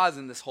a clause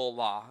in this whole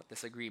law,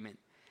 this agreement,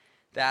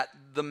 that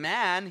the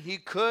man, he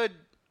could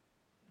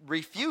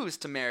refuse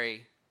to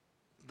marry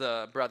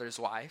the brother's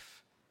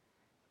wife.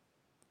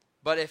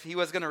 But if he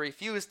was going to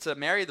refuse to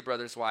marry the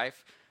brother's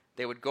wife,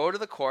 They would go to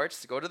the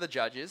courts, go to the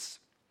judges,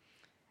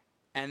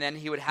 and then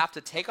he would have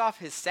to take off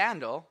his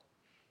sandal,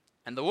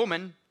 and the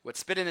woman would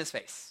spit in his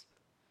face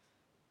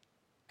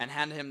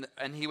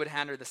and he would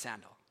hand her the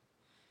sandal.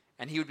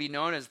 And he would be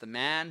known as the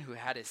man who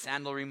had his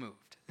sandal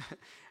removed.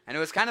 And it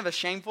was kind of a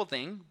shameful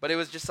thing, but it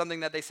was just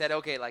something that they said,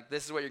 okay, like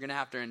this is what you're going to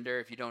have to endure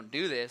if you don't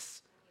do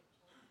this.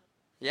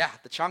 Yeah,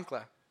 the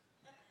chancla.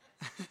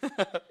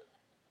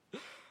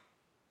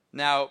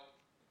 Now,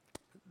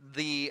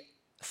 the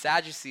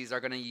Sadducees are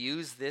going to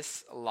use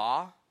this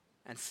law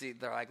and see,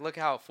 they're like, look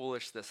how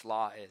foolish this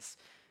law is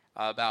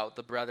about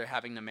the brother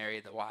having to marry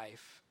the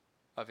wife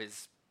of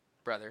his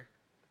brother.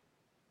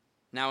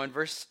 Now, in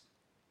verse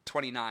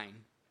 29,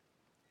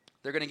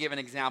 they're going to give an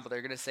example.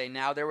 They're going to say,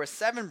 now there were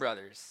 7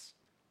 brothers,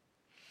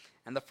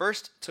 and the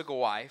first took a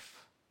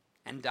wife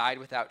and died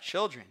without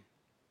children.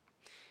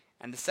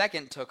 And the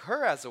second took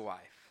her as a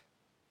wife,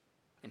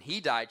 and he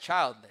died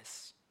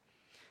childless.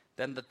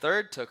 Then the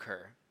third took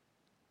her,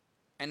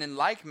 and in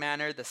like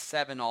manner the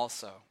 7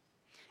 also.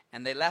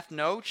 And they left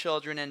no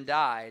children and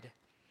died.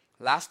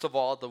 Last of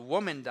all, the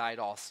woman died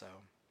also.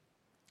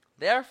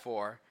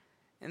 Therefore,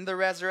 in the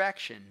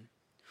resurrection,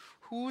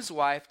 whose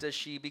wife does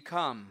she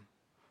become?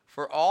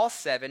 For all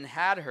 7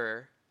 had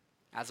her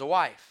as a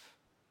wife.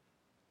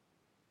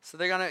 So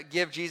they're going to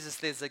give Jesus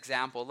this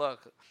example. Look,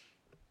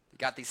 you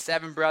got these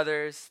 7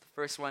 brothers. The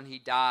first one, he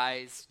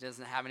dies,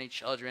 doesn't have any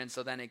children,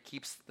 so then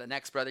the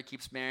next brother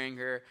keeps marrying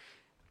her.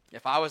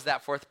 If I was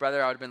that 4th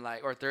brother, I would have been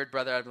like, or 3rd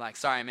brother, I'd have been like,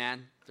 sorry,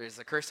 man, there's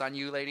a curse on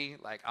you, lady.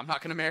 Like, I'm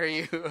not going to marry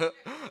you.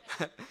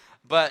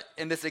 But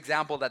in this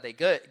example that they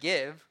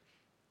give,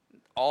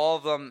 all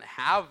of them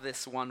have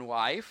this one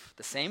wife,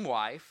 the same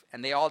wife,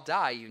 and they all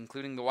die,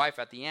 including the wife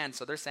at the end.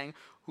 So they're saying,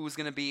 who's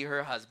going to be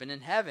her husband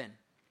in heaven?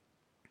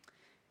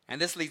 And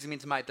this leads me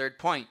to my 3rd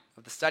point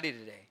of the study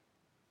today.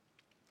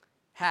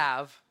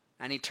 Have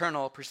an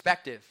eternal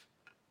perspective.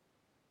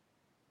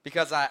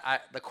 Because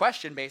the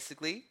question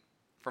basically,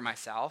 for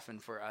myself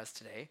and for us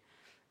today,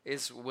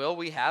 is will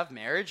we have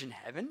marriage in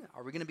heaven?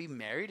 Are we going to be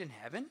married in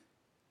heaven?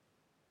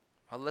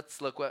 Well,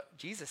 let's look what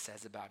Jesus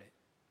says about it.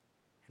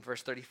 In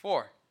verse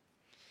 34,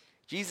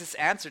 Jesus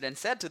answered and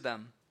said to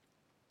them,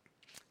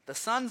 the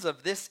sons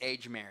of this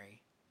age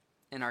marry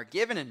and are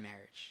given in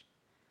marriage.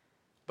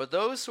 But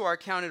those who are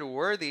counted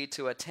worthy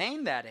to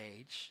attain that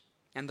age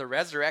and the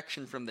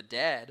resurrection from the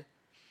dead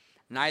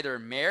neither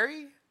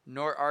marry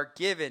nor are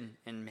given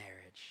in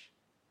marriage.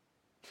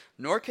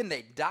 Nor can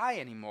they die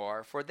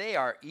anymore, for they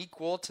are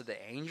equal to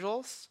the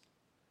angels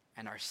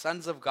and are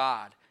sons of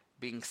God,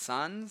 being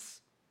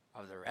sons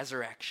of the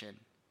resurrection.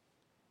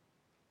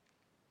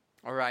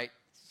 All right,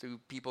 so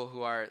people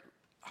who are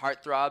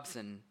heartthrobs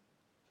and,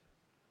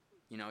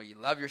 you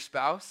love your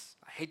spouse.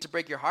 I hate to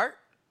break your heart.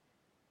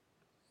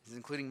 This is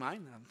including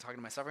mine. I'm talking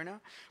to myself right now.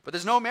 But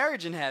there's no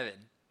marriage in heaven.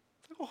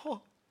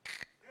 Oh.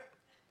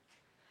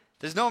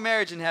 There's no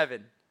marriage in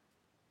heaven.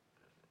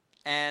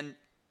 And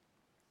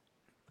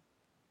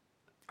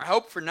I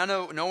hope for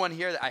no one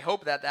here, I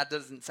hope that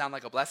doesn't sound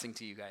like a blessing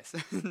to you guys.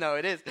 No,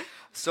 it is.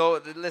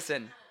 So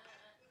listen.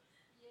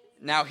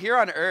 Now here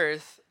on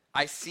earth,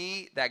 I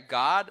see that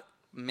God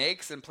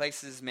makes and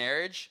places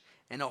marriage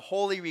in a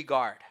holy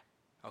regard.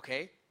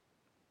 Okay?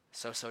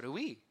 So do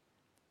we.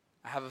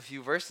 I have a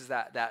few verses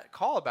that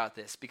call about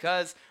this,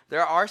 because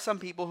there are some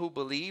people who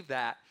believe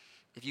that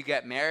if you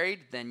get married,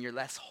 then you're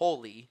less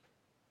holy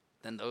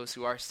than those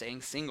who are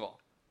staying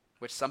single,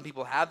 which some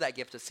people have that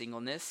gift of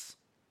singleness.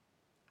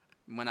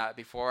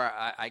 Before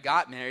I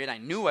got married, I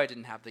knew I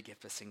didn't have the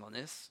gift of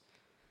singleness.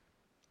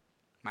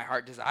 My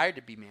heart desired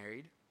to be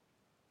married.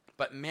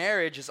 But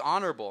marriage is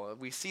honorable.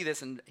 We see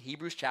this in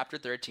Hebrews chapter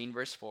 13,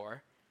 verse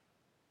 4.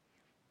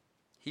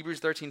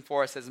 Hebrews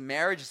 13:4 says,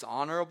 marriage is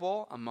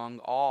honorable among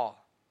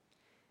all,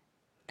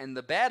 and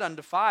the bed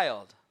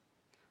undefiled.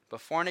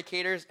 But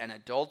fornicators and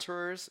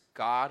adulterers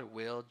God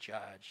will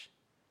judge.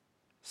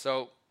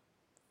 So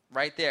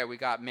right there, we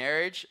got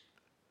marriage.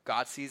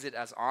 God sees it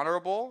as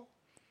honorable.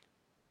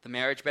 The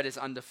marriage bed is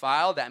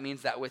undefiled. That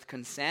means that with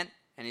consent,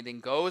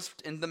 anything goes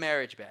in the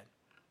marriage bed.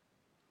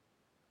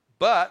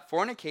 But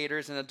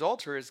fornicators and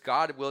adulterers,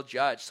 God will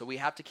judge. So we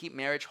have to keep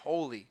marriage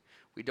holy.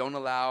 We don't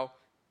allow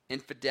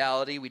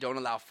infidelity. We don't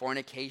allow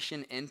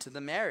fornication into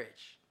the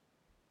marriage.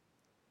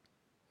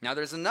 Now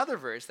there's another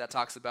verse that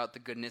talks about the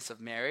goodness of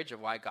marriage,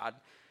 of why God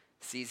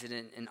sees it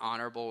in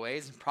honorable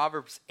ways. In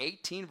Proverbs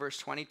 18, verse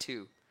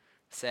 22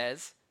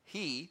 says,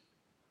 he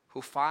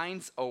who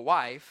finds a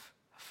wife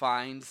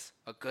finds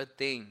a good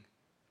thing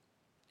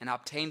and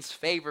obtains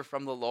favor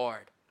from the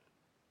Lord.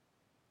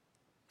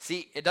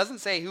 See, it doesn't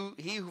say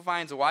he who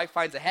finds a wife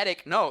finds a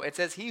headache. No, it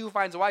says he who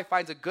finds a wife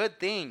finds a good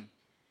thing.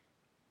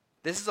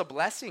 This is a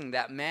blessing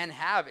that men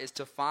have, is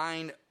to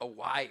find a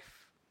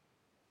wife.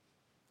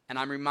 And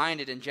I'm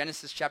reminded in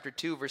Genesis chapter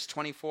 2, verse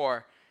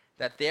 24,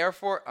 that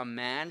therefore a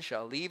man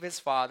shall leave his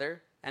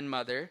father and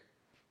mother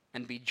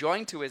and be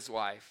joined to his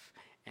wife,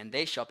 and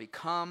they shall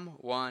become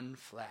one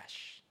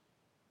flesh.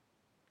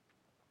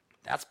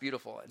 That's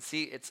beautiful. And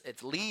see,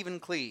 it's leave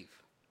and cleave.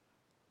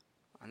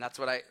 And that's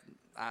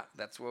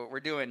what we're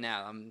doing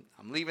now.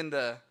 I'm leaving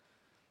the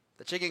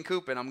the chicken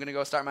coop, and I'm going to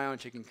go start my own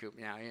chicken coop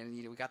now. And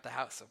we got the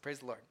house, so praise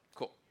the Lord.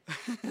 Cool.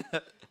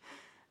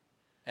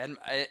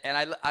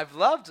 I've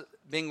loved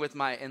being with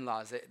my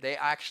in-laws. They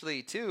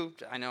actually, too,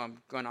 I know I'm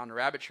going on a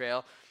rabbit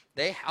trail,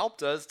 they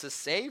helped us to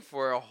save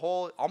for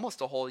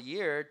almost a whole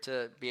year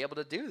to be able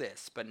to do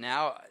this. But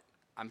now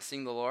I'm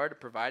seeing the Lord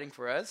providing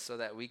for us so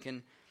that we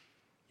can,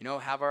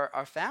 have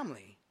our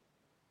family.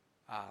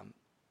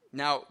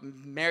 Now,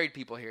 married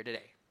people here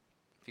today,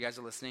 if you guys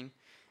are listening,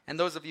 and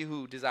those of you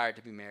who desire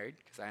to be married,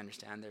 because I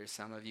understand there's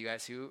some of you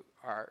guys who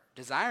are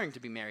desiring to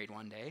be married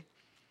one day,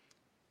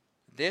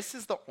 this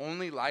is the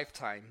only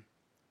lifetime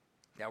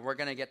that we're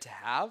going to get to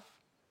have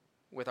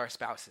with our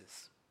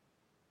spouses,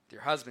 with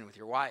your husband, with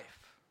your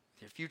wife,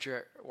 with your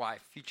future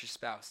wife, future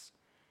spouse.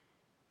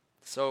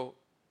 So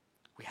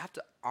we have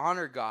to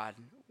honor God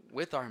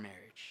with our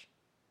marriage,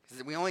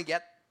 because we only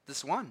get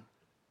this one.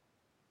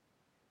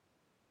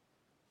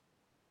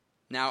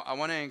 Now, I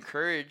want to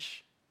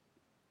encourage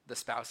the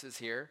spouses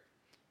here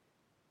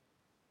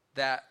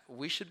that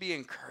we should be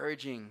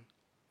encouraging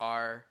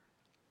our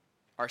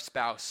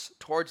spouse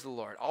towards the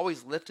Lord,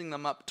 always lifting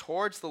them up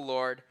towards the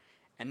Lord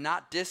and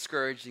not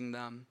discouraging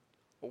them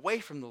away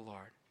from the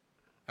Lord.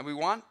 And we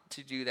want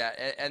to do that.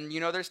 And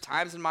there's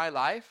times in my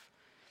life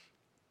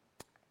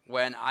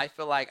when I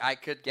feel like I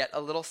could get a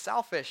little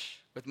selfish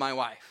with my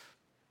wife.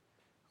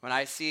 When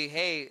I see,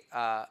 hey,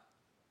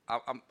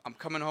 I'm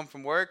coming home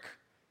from work,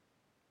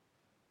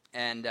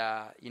 and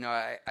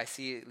I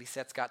see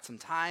Lisette's got some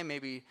time.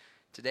 Maybe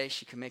today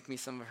she can make me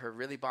some of her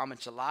really bomb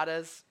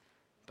enchiladas.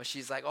 But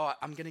she's like, oh,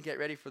 I'm going to get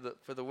ready for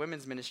the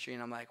women's ministry.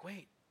 And I'm like,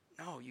 wait,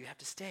 no, you have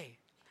to stay.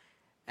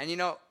 And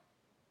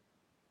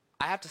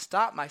I have to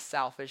stop my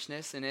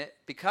selfishness in it,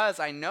 because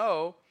I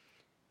know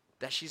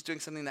that she's doing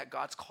something that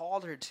God's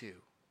called her to.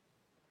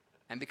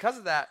 And because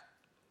of that,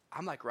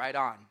 I'm like right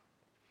on.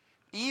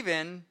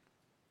 Even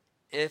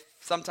if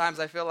sometimes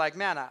I feel like,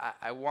 man,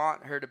 I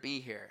want her to be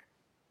here.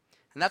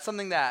 And that's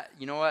something that,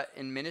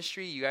 in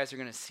ministry you guys are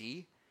going to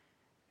see,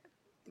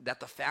 that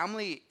the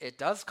family, it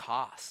does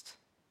cost.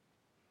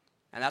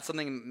 And that's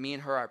something me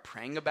and her are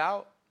praying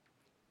about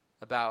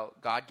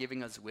God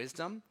giving us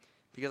wisdom.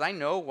 Because I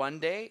know one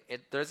day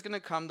there's going to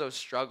come those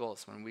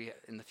struggles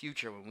in the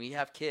future, when we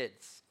have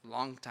kids,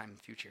 long time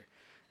future.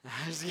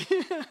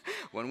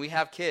 When we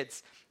have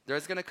kids,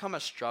 there's going to come a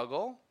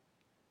struggle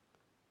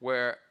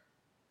where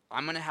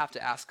I'm going to have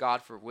to ask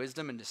God for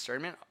wisdom and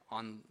discernment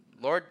on,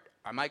 Lord,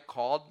 am I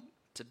called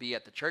to be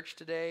at the church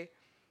today?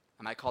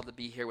 Am I called to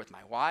be here with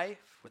my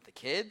wife, with the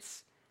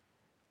kids?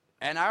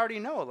 And I already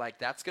know,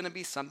 that's going to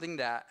be something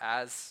that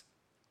as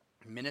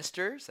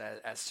ministers,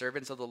 as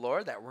servants of the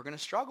Lord, that we're going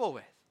to struggle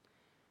with.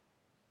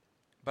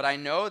 But I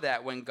know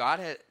that when God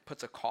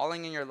puts a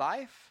calling in your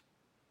life,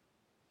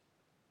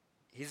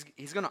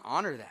 He's going to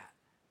honor that.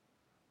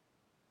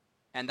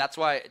 And that's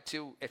why,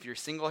 too, if you're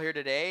single here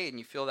today and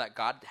you feel that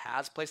God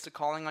has placed a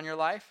calling on your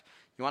life,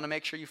 you want to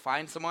make sure you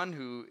find someone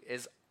who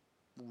is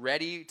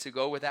ready to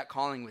go with that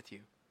calling with you,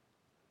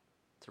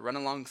 to run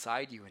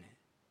alongside you in it.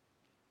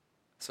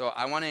 So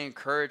I want to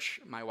encourage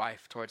my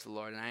wife towards the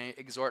Lord, and I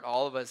exhort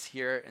all of us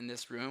here in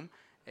this room,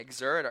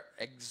 exhort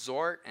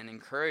and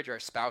encourage our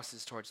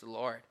spouses towards the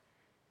Lord.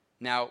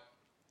 Now,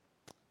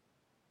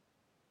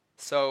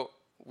 so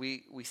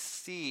we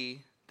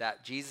see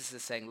that Jesus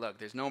is saying, look,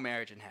 there's no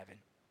marriage in heaven.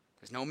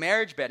 There's no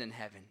marriage bed in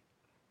heaven.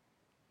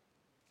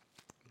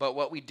 But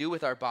what we do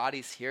with our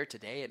bodies here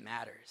today, it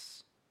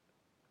matters.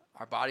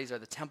 Our bodies are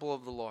the temple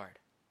of the Lord,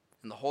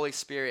 and the Holy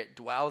Spirit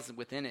dwells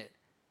within it.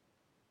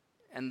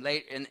 And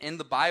in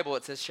the Bible,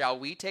 it says, shall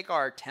we take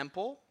our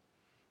temple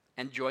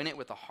and join it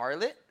with a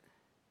harlot?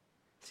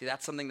 See,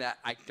 that's something that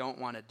I don't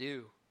want to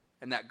do,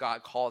 and that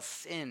God calls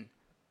sin.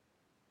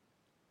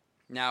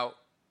 Now,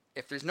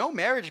 if there's no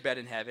marriage bed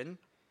in heaven,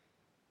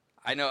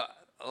 I know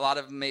a lot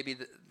of maybe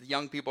the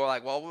young people are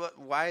like, well,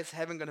 why is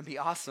heaven going to be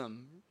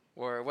awesome?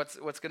 Or what's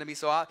going to be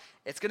so awesome?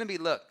 It's going to be,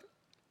 look,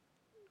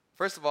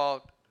 first of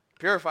all,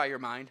 purify your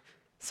mind.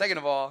 Second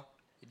of all,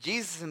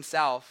 Jesus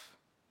himself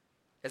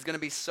is going to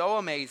be so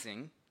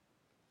amazing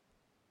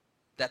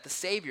that the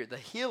Savior, the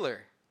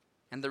healer,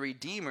 and the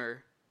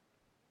Redeemer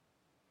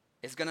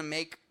is going to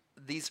make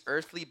these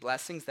earthly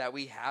blessings that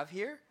we have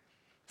here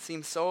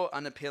seem so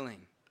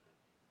unappealing.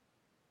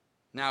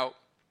 Now,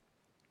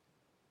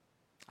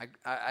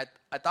 I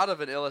thought of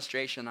an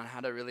illustration on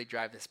how to really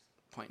drive this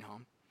point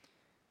home.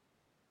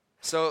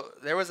 So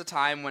there was a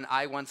time when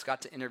I once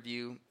got to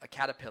interview a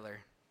caterpillar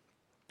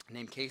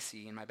named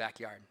Casey in my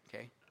backyard,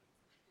 okay?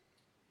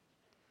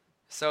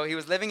 So he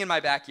was living in my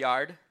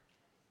backyard,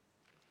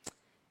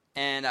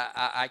 and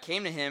I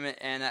came to him,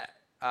 and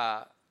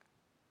I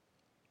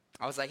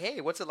was like,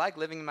 hey, what's it like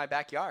living in my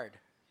backyard?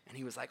 And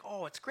he was like,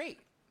 oh, it's great.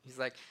 He's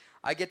like,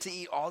 I get to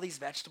eat all these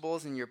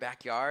vegetables in your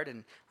backyard,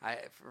 and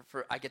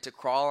I get to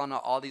crawl on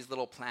all these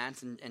little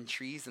plants and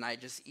trees, and I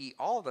just eat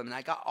all of them. And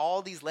I got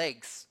all these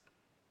legs,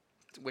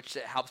 which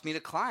helps me to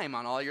climb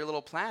on all your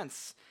little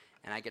plants,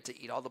 and I get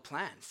to eat all the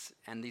plants.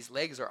 And these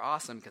legs are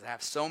awesome because I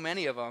have so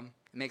many of them.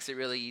 It makes it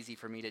really easy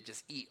for me to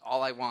just eat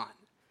all I want.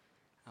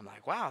 I'm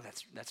like, wow,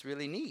 that's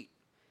really neat.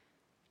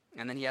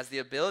 And then he has the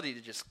ability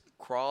to just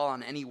crawl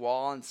on any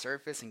wall and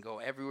surface and go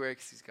everywhere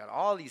because he's got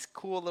all these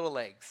cool little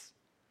legs.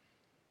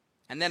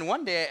 And then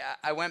one day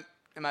I went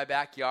in my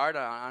backyard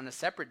on a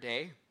separate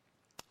day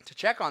to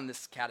check on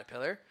this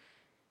caterpillar,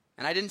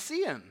 and I didn't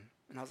see him.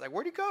 And I was like,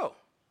 where'd he go?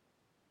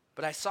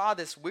 But I saw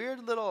this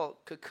weird little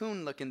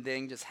cocoon-looking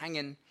thing just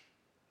hanging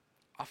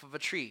off of a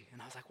tree.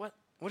 And I was like,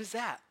 what is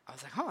that? I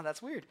was like,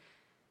 that's weird.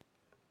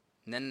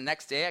 And then the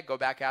next day I go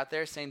back out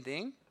there, same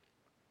thing.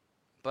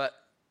 But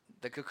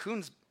the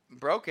cocoon's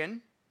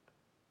broken,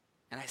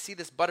 and I see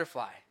this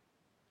butterfly.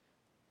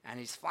 And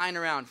he's flying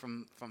around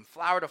from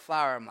flower to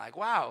flower. I'm like,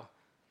 wow.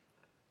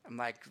 I'm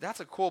like,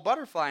 that's a cool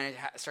butterfly. And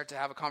I start to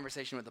have a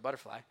conversation with the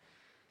butterfly.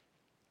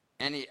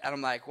 And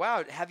I'm like,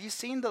 wow, have you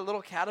seen the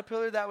little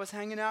caterpillar that was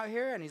hanging out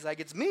here? And he's like,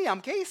 it's me. I'm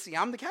Casey.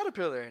 I'm the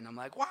caterpillar. And I'm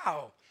like,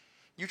 wow,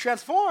 you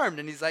transformed.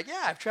 And he's like,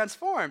 yeah, I've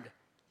transformed.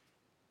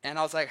 And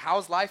I was like,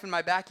 how's life in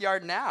my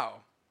backyard now?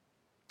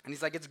 And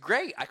he's like, it's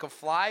great. I could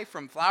fly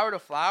from flower to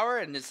flower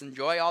and just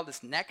enjoy all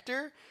this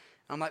nectar. And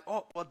I'm like,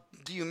 oh, well,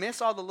 do you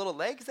miss all the little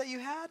legs that you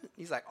had?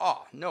 He's like,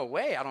 oh, no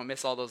way. I don't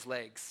miss all those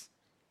legs.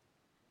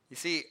 You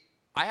see,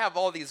 I have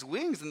all these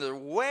wings, and they're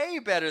way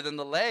better than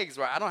the legs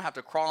where I don't have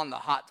to crawl on the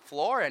hot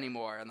floor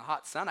anymore. In the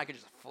hot sun, I could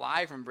just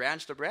fly from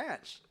branch to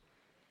branch.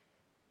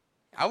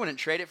 I wouldn't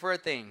trade it for a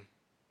thing.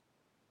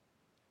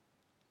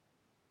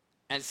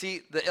 And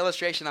see, the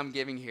illustration I'm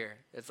giving here,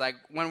 it's like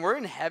when we're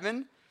in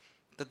heaven,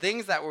 the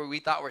things that we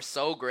thought were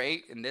so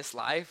great in this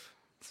life,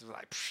 it's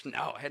like,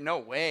 no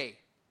way.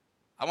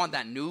 I want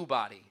that new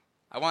body.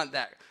 I want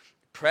that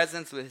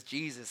presence with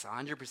Jesus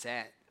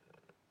 100%.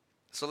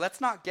 So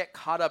let's not get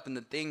caught up in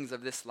the things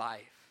of this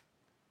life.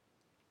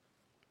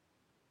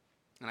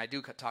 And I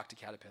do talk to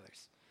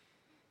caterpillars.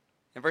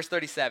 In verse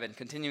 37,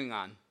 continuing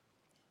on,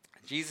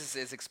 Jesus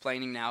is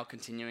explaining now,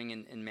 continuing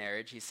in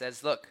marriage. He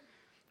says, look,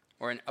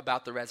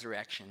 about the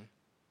resurrection.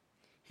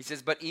 He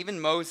says, but even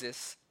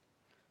Moses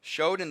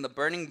showed in the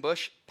burning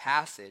bush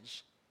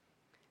passage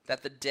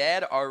that the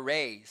dead are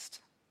raised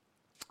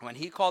when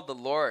he called the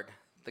Lord,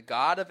 the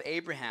God of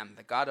Abraham,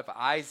 the God of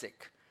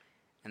Isaac,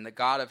 and the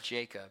God of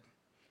Jacob.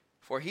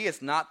 For he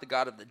is not the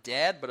God of the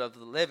dead, but of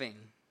the living.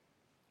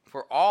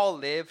 For all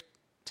live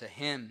to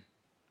him.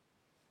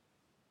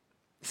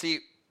 See,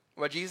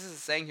 what Jesus is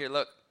saying here,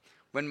 look,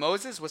 when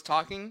Moses was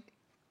talking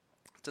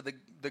to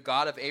the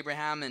God of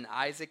Abraham and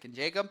Isaac and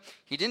Jacob,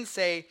 he didn't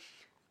say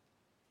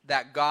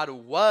that God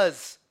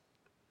was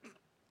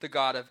the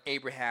God of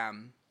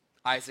Abraham,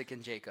 Isaac,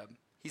 and Jacob.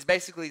 He's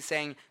basically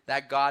saying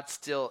that God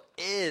still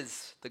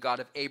is the God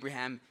of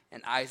Abraham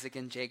and Isaac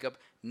and Jacob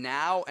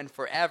now and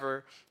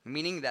forever,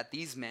 meaning that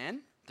these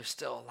men, they're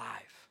still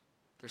alive.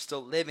 They're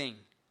still living.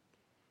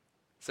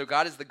 So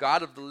God is the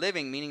God of the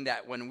living, meaning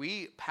that when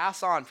we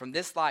pass on from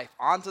this life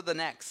onto the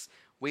next,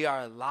 we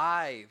are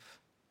alive.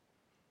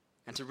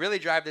 And to really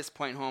drive this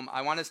point home,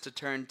 I want us to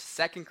turn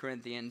to 2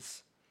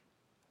 Corinthians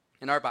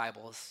in our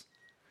Bibles,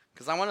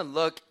 because I want to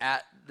look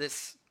at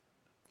this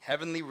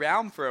heavenly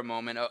realm for a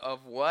moment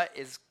of what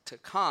is to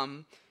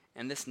come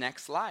in this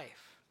next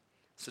life.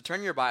 So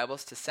turn your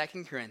Bibles to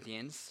 2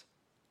 Corinthians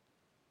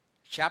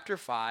chapter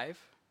 5.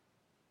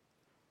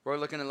 We're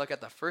looking to look at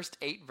the first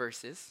 8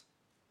 verses.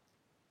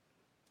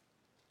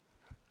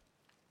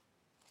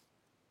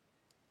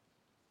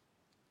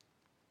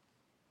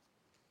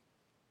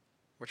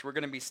 Which we're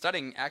going to be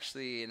studying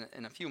actually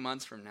in a few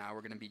months from now.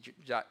 We're going to be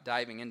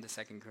diving into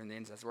 2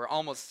 Corinthians as we're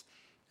almost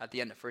at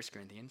the end of 1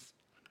 Corinthians.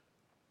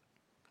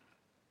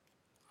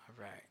 All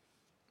right.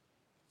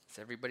 Is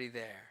everybody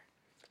there?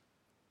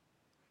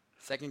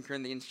 2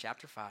 Corinthians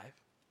chapter 5.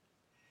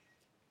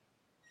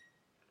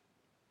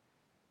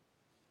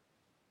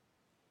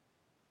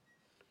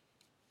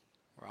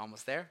 We're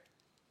almost there.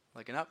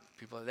 Looking up.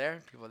 People are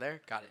there. People are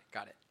there. Got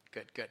it.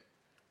 Good.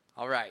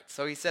 All right.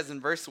 So he says in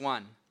verse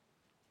 1,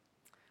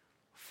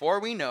 for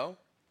we know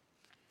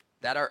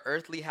that our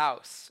earthly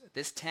house,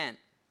 this tent,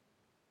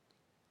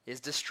 is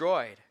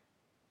destroyed.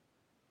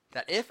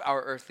 That if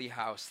our earthly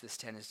house, this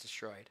tent, is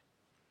destroyed,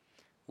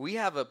 we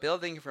have a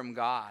building from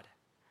God,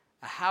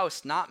 a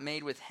house not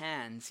made with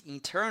hands,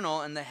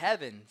 eternal in the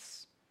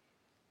heavens.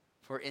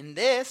 For in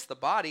this, the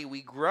body,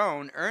 we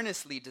groan,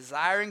 earnestly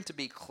desiring to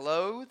be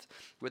clothed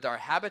with our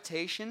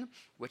habitation,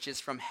 which is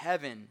from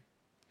heaven.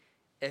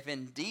 If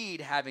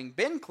indeed, having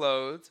been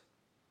clothed,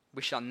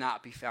 we shall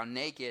not be found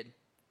naked.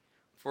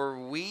 For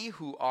we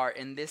who are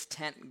in this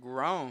tent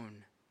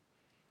groan,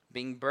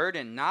 being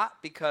burdened,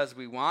 not because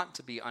we want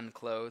to be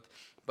unclothed,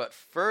 but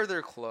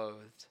further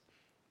clothed,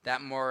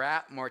 that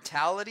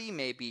mortality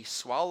may be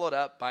swallowed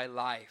up by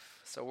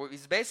life. So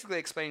he's basically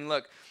explaining,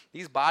 look,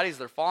 these bodies,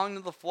 they're falling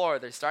to the floor.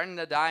 They're starting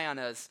to die on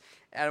us.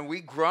 And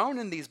we groan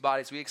in these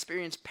bodies. We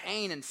experience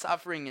pain and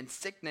suffering and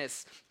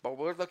sickness. But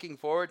we're looking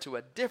forward to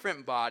a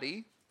different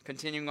body.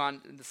 Continuing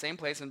on in the same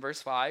place in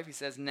verse 5, he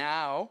says,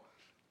 now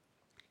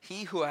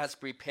he who has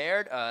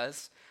prepared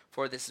us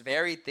for this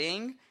very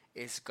thing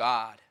is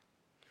God,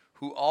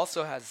 who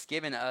also has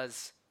given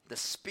us the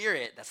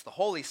Spirit, that's the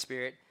Holy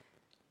Spirit,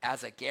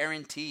 as a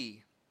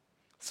guarantee.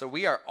 So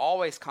we are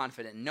always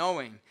confident,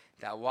 knowing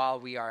that while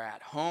we are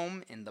at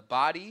home in the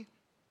body,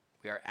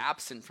 we are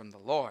absent from the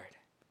Lord.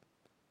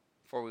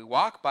 For we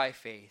walk by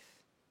faith,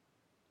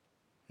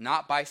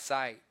 not by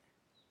sight.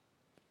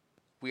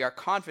 We are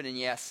confident,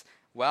 yes,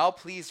 well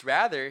pleased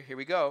rather, here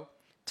we go,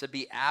 to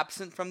be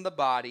absent from the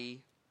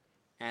body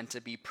and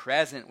to be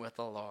present with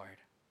the Lord.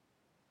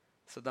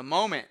 So the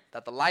moment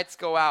that the lights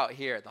go out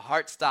here, the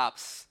heart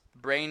stops,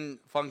 brain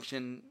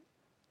function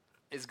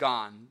is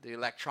gone. The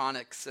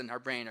electronics in our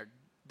brain are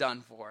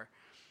done for.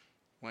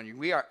 When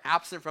we are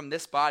absent from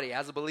this body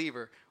as a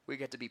believer, we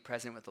get to be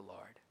present with the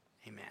Lord.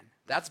 Amen.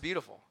 That's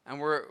beautiful. And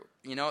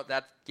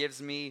that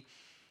gives me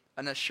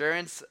an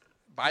assurance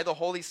by the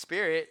Holy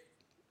Spirit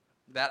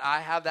that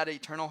I have that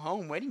eternal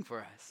home waiting for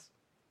us.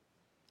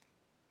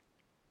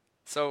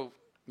 So,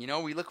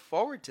 we look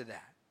forward to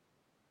that.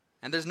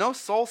 And there's no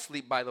soul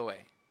sleep, by the way.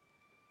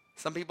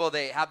 Some people,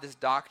 they have this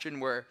doctrine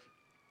where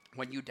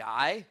when you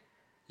die,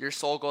 your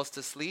soul goes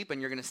to sleep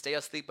and you're going to stay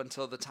asleep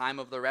until the time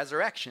of the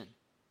resurrection.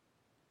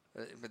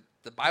 But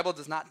the Bible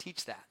does not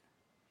teach that.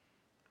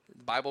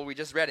 The Bible, we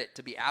just read it.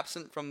 To be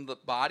absent from the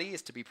body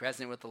is to be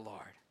present with the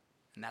Lord.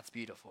 And that's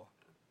beautiful.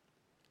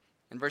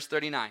 In verse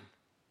 39.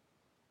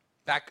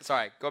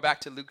 Go back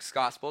to Luke's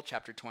Gospel,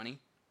 chapter 20.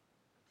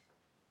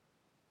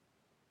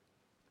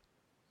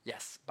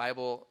 Yes,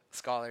 Bible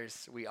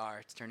scholars we are.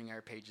 It's turning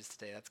our pages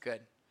today. That's good.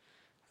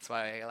 That's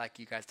why I like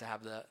you guys to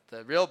have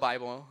the real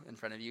Bible in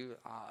front of you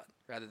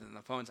rather than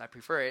the phones. I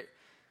prefer it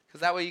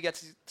because that way you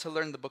get to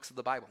learn the books of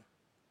the Bible.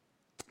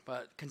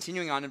 But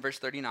continuing on in verse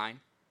 39,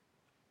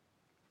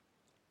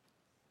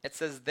 it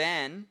says,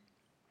 Then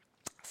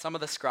some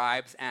of the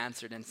scribes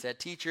answered and said,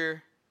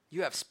 Teacher,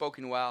 you have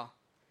spoken well.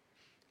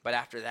 But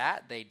after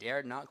that, they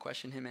dared not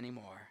question him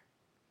anymore.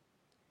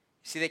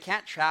 You see, they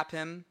can't trap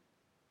him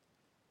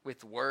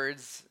with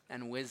words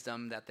and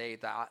wisdom that they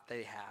thought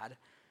they had.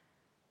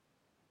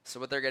 So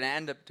what they're going to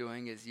end up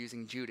doing is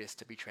using Judas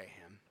to betray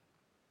him.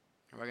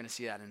 And we're going to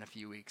see that in a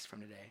few weeks from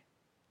today.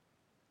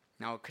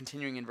 Now,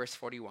 continuing in verse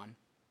 41.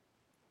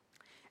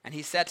 And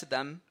he said to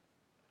them,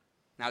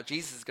 now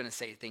Jesus is going to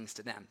say things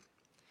to them.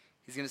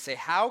 He's going to say,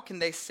 How can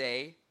they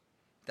say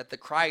that the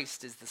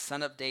Christ is the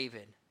son of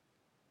David?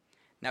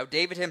 Now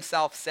David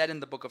himself said in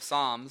the book of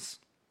Psalms,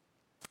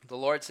 The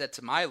Lord said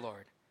to my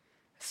Lord,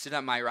 Sit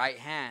at my right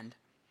hand,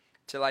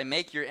 till I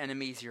make your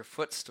enemies your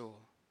footstool.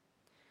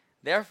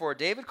 Therefore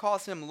David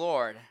calls him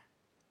Lord.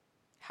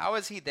 How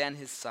is he then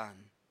his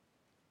son?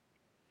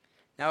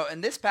 Now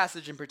in this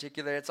passage in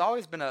particular, it's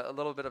always been a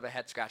little bit of a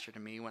head scratcher to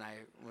me when I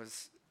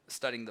was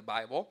studying the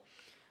Bible.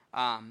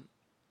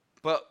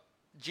 But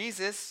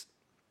Jesus,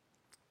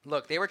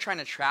 look, they were trying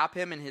to trap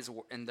him in his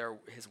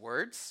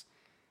words.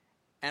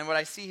 And what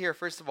I see here,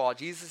 first of all,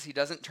 Jesus, he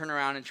doesn't turn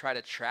around and try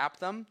to trap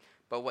them,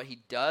 but what he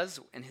does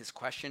in his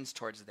questions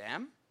towards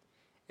them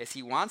is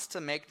he wants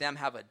to make them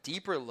have a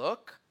deeper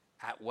look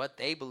at what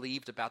they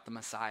believed about the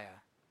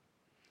Messiah.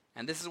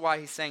 And this is why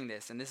he's saying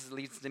this, and this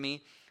leads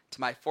me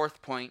to my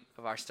fourth point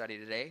of our study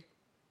today.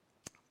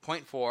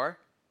 Point 4,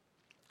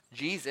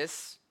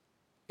 Jesus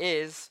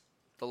is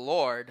the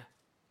Lord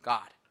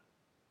God.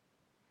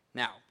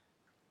 Now,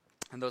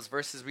 in those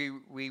verses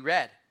we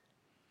read,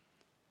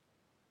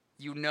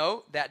 you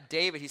know that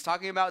David, he's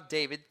talking about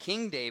David,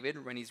 King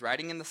David, when he's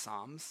writing in the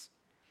Psalms,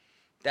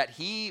 that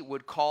he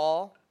would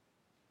call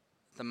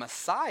the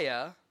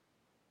Messiah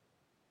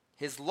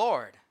his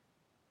Lord.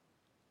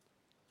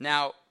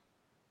 Now,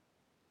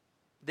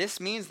 this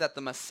means that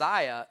the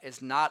Messiah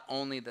is not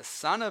only the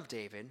son of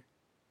David,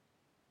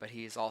 but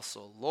he is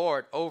also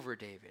Lord over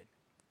David.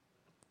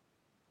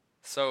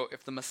 So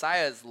if the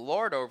Messiah is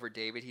Lord over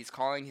David, he's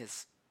calling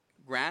his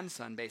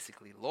grandson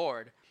basically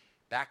Lord.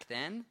 Back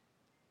then,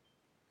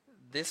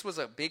 this was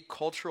a big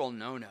cultural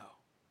no-no.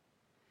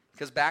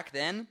 Because back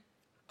then,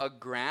 a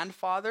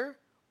grandfather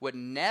would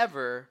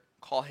never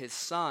call his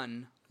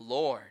son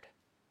Lord.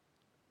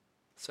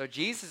 So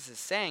Jesus is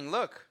saying,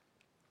 look,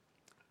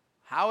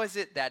 how is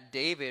it that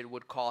David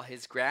would call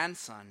his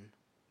grandson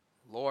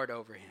Lord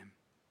over him?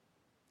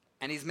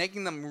 And he's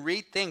making them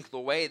rethink the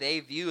way they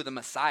view the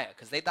Messiah,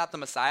 because they thought the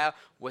Messiah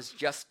was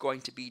just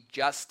going to be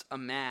just a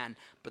man,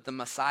 but the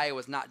Messiah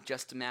was not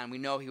just a man. We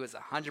know he was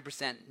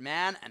 100%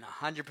 man and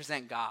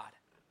 100% God.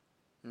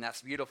 And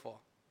that's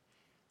beautiful.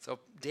 So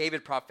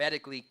David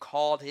prophetically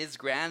called his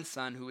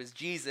grandson, who is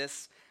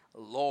Jesus,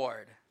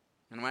 Lord.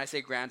 And when I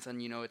say grandson,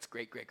 you know it's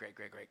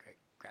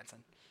great-great-great-great-great-grandson.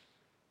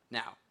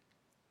 Now,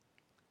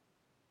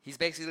 he's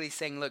basically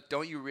saying, look,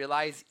 don't you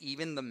realize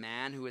even the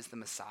man who is the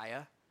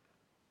Messiah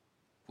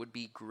would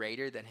be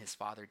greater than his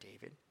father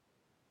David?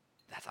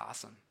 That's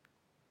awesome.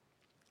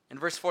 In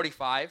verse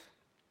 45,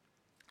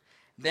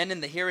 then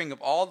in the hearing of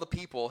all the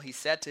people, he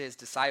said to his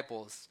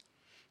disciples,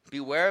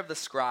 Beware of the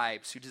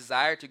scribes who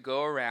desire to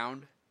go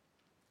around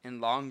in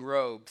long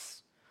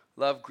robes,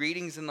 love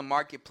greetings in the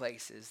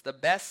marketplaces, the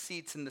best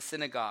seats in the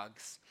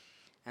synagogues,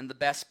 and the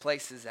best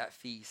places at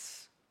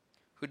feasts,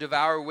 who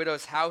devour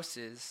widows'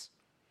 houses,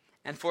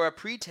 and for a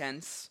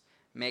pretense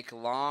make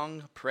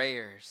long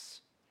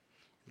prayers.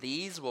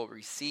 These will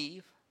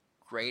receive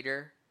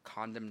greater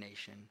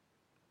condemnation.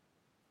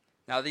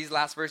 Now, these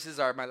last verses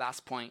are my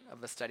last point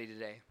of the study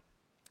today.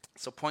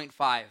 So, point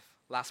 5,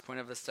 last point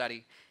of the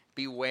study.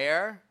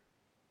 Beware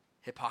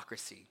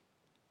hypocrisy.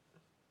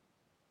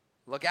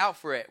 Look out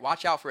for it.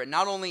 Watch out for it.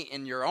 Not only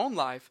in your own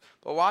life,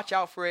 but watch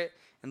out for it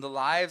in the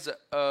lives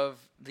of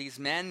these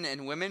men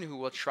and women who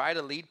will try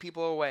to lead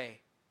people away.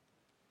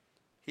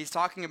 He's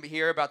talking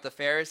here about the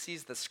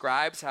Pharisees, the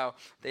scribes, how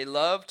they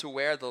love to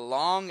wear the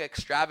long,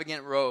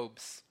 extravagant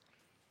robes,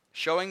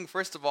 showing,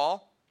 first of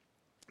all,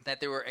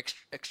 that they were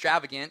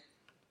extravagant.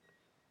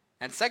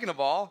 And second of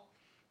all,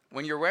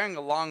 when you're wearing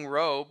a long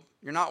robe,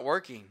 you're not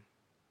working.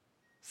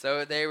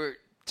 So they were,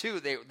 too,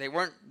 they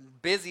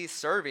weren't busy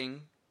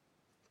serving.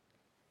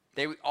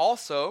 They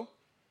also,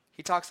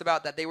 he talks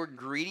about that they were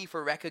greedy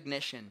for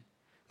recognition.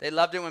 They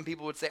loved it when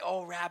people would say,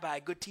 "Oh, Rabbi,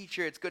 good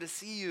teacher, it's good to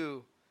see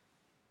you."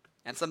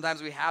 And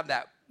sometimes we have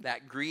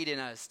that greed in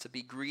us to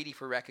be greedy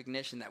for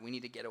recognition that we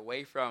need to get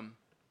away from.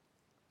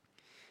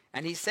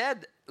 And he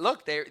said,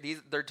 look, they're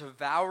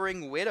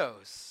devouring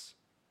widows.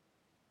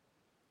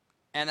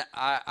 And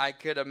I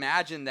could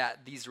imagine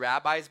that these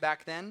rabbis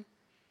back then,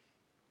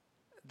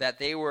 that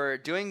they were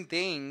doing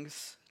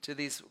things to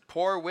these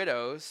poor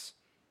widows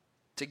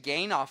to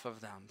gain off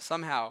of them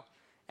somehow.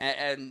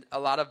 And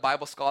a lot of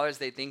Bible scholars,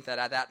 they think that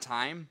at that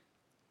time,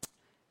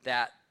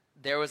 that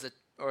there was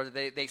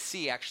they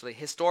see actually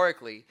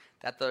historically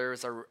that there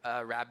was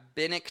a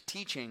rabbinic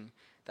teaching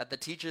that the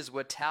teachers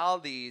would tell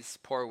these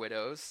poor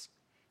widows,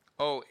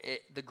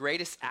 the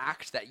greatest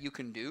act that you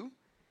can do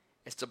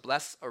is to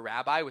bless a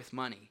rabbi with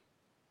money.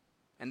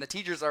 And the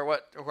teachers are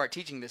who are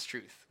teaching this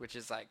truth, which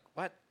is like,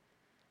 what?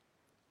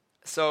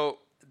 So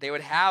they would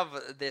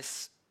have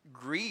this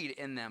greed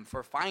in them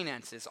for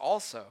finances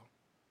also.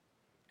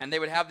 And they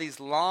would have these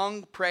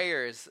long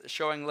prayers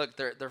showing, look,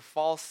 their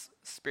false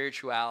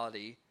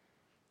spirituality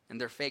and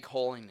their fake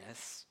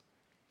holiness.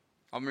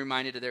 I'm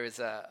reminded that there was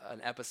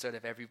an episode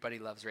of Everybody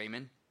Loves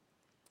Raymond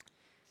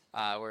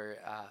where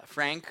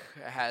Frank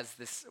has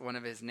one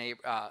of his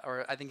neighbor,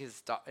 or I think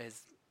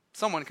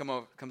someone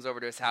comes over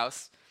to his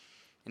house,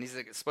 and he's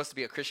supposed to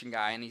be a Christian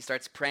guy, and he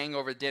starts praying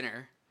over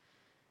dinner,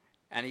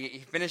 and he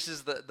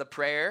finishes the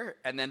prayer,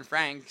 and then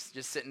Frank's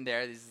just sitting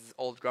there. He's this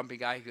old grumpy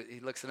guy. He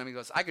looks at him, and he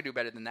goes, "I could do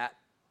better than that."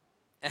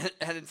 And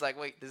it's like,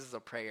 wait, this is a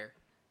prayer,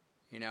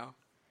 you know?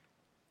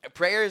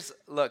 Prayers,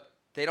 look,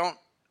 they don't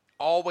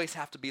always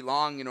have to be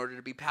long in order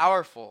to be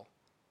powerful.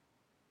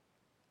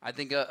 I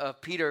think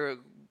of Peter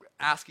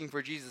asking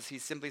for Jesus. He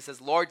simply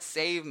says, "Lord,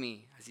 save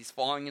me," as he's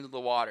falling into the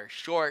water.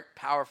 Short,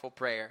 powerful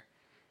prayer.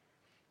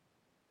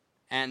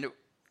 And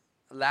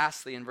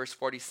lastly, in verse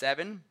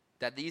 47,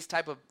 that these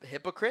type of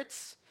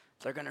hypocrites,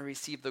 they're going to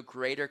receive the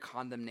greater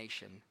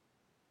condemnation.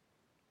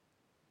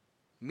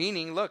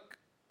 Meaning, look,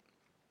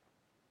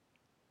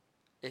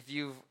 if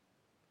you've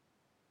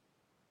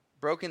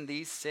broken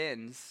these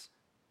sins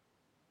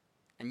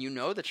and you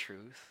know the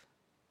truth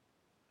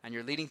and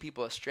you're leading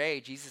people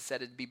astray, Jesus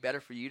said it'd be better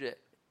for you to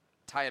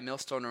tie a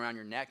millstone around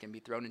your neck and be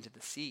thrown into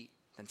the sea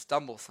than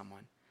stumble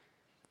someone.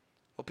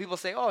 Well, people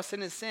say, "Oh,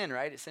 sin is sin,"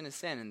 right? Sin is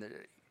sin.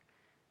 And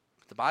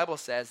the Bible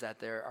says that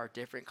there are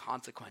different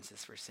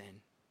consequences for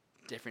sin,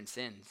 different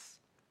sins.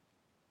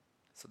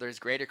 So there's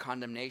greater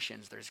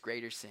condemnations, there's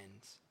greater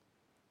sins.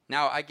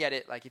 Now, I get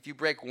it. Like, if you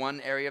break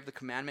one area of the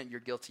commandment, you're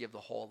guilty of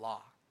the whole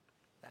law.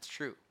 That's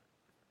true.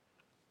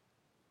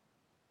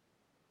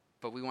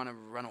 But we want to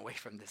run away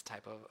from this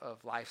type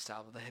of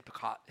lifestyle, of the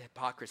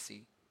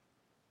hypocrisy.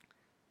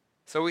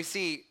 So we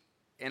see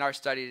in our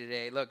study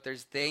today, look,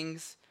 there's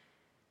things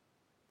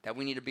that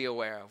we need to be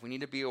aware of. We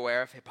need to be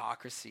aware of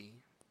hypocrisy.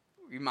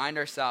 Remind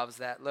ourselves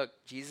that,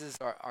 look, Jesus,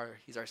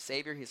 he's our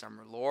Savior, he's our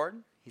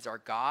Lord, he's our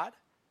God.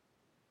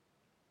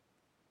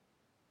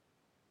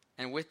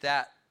 And with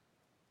that,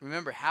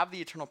 remember, have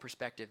the eternal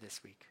perspective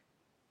this week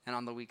and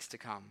on the weeks to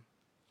come.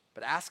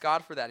 But ask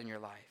God for that in your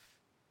life.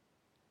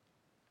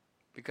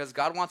 Because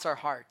God wants our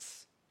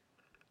hearts.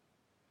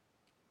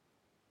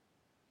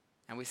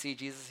 And we see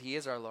Jesus, he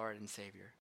is our Lord and Savior.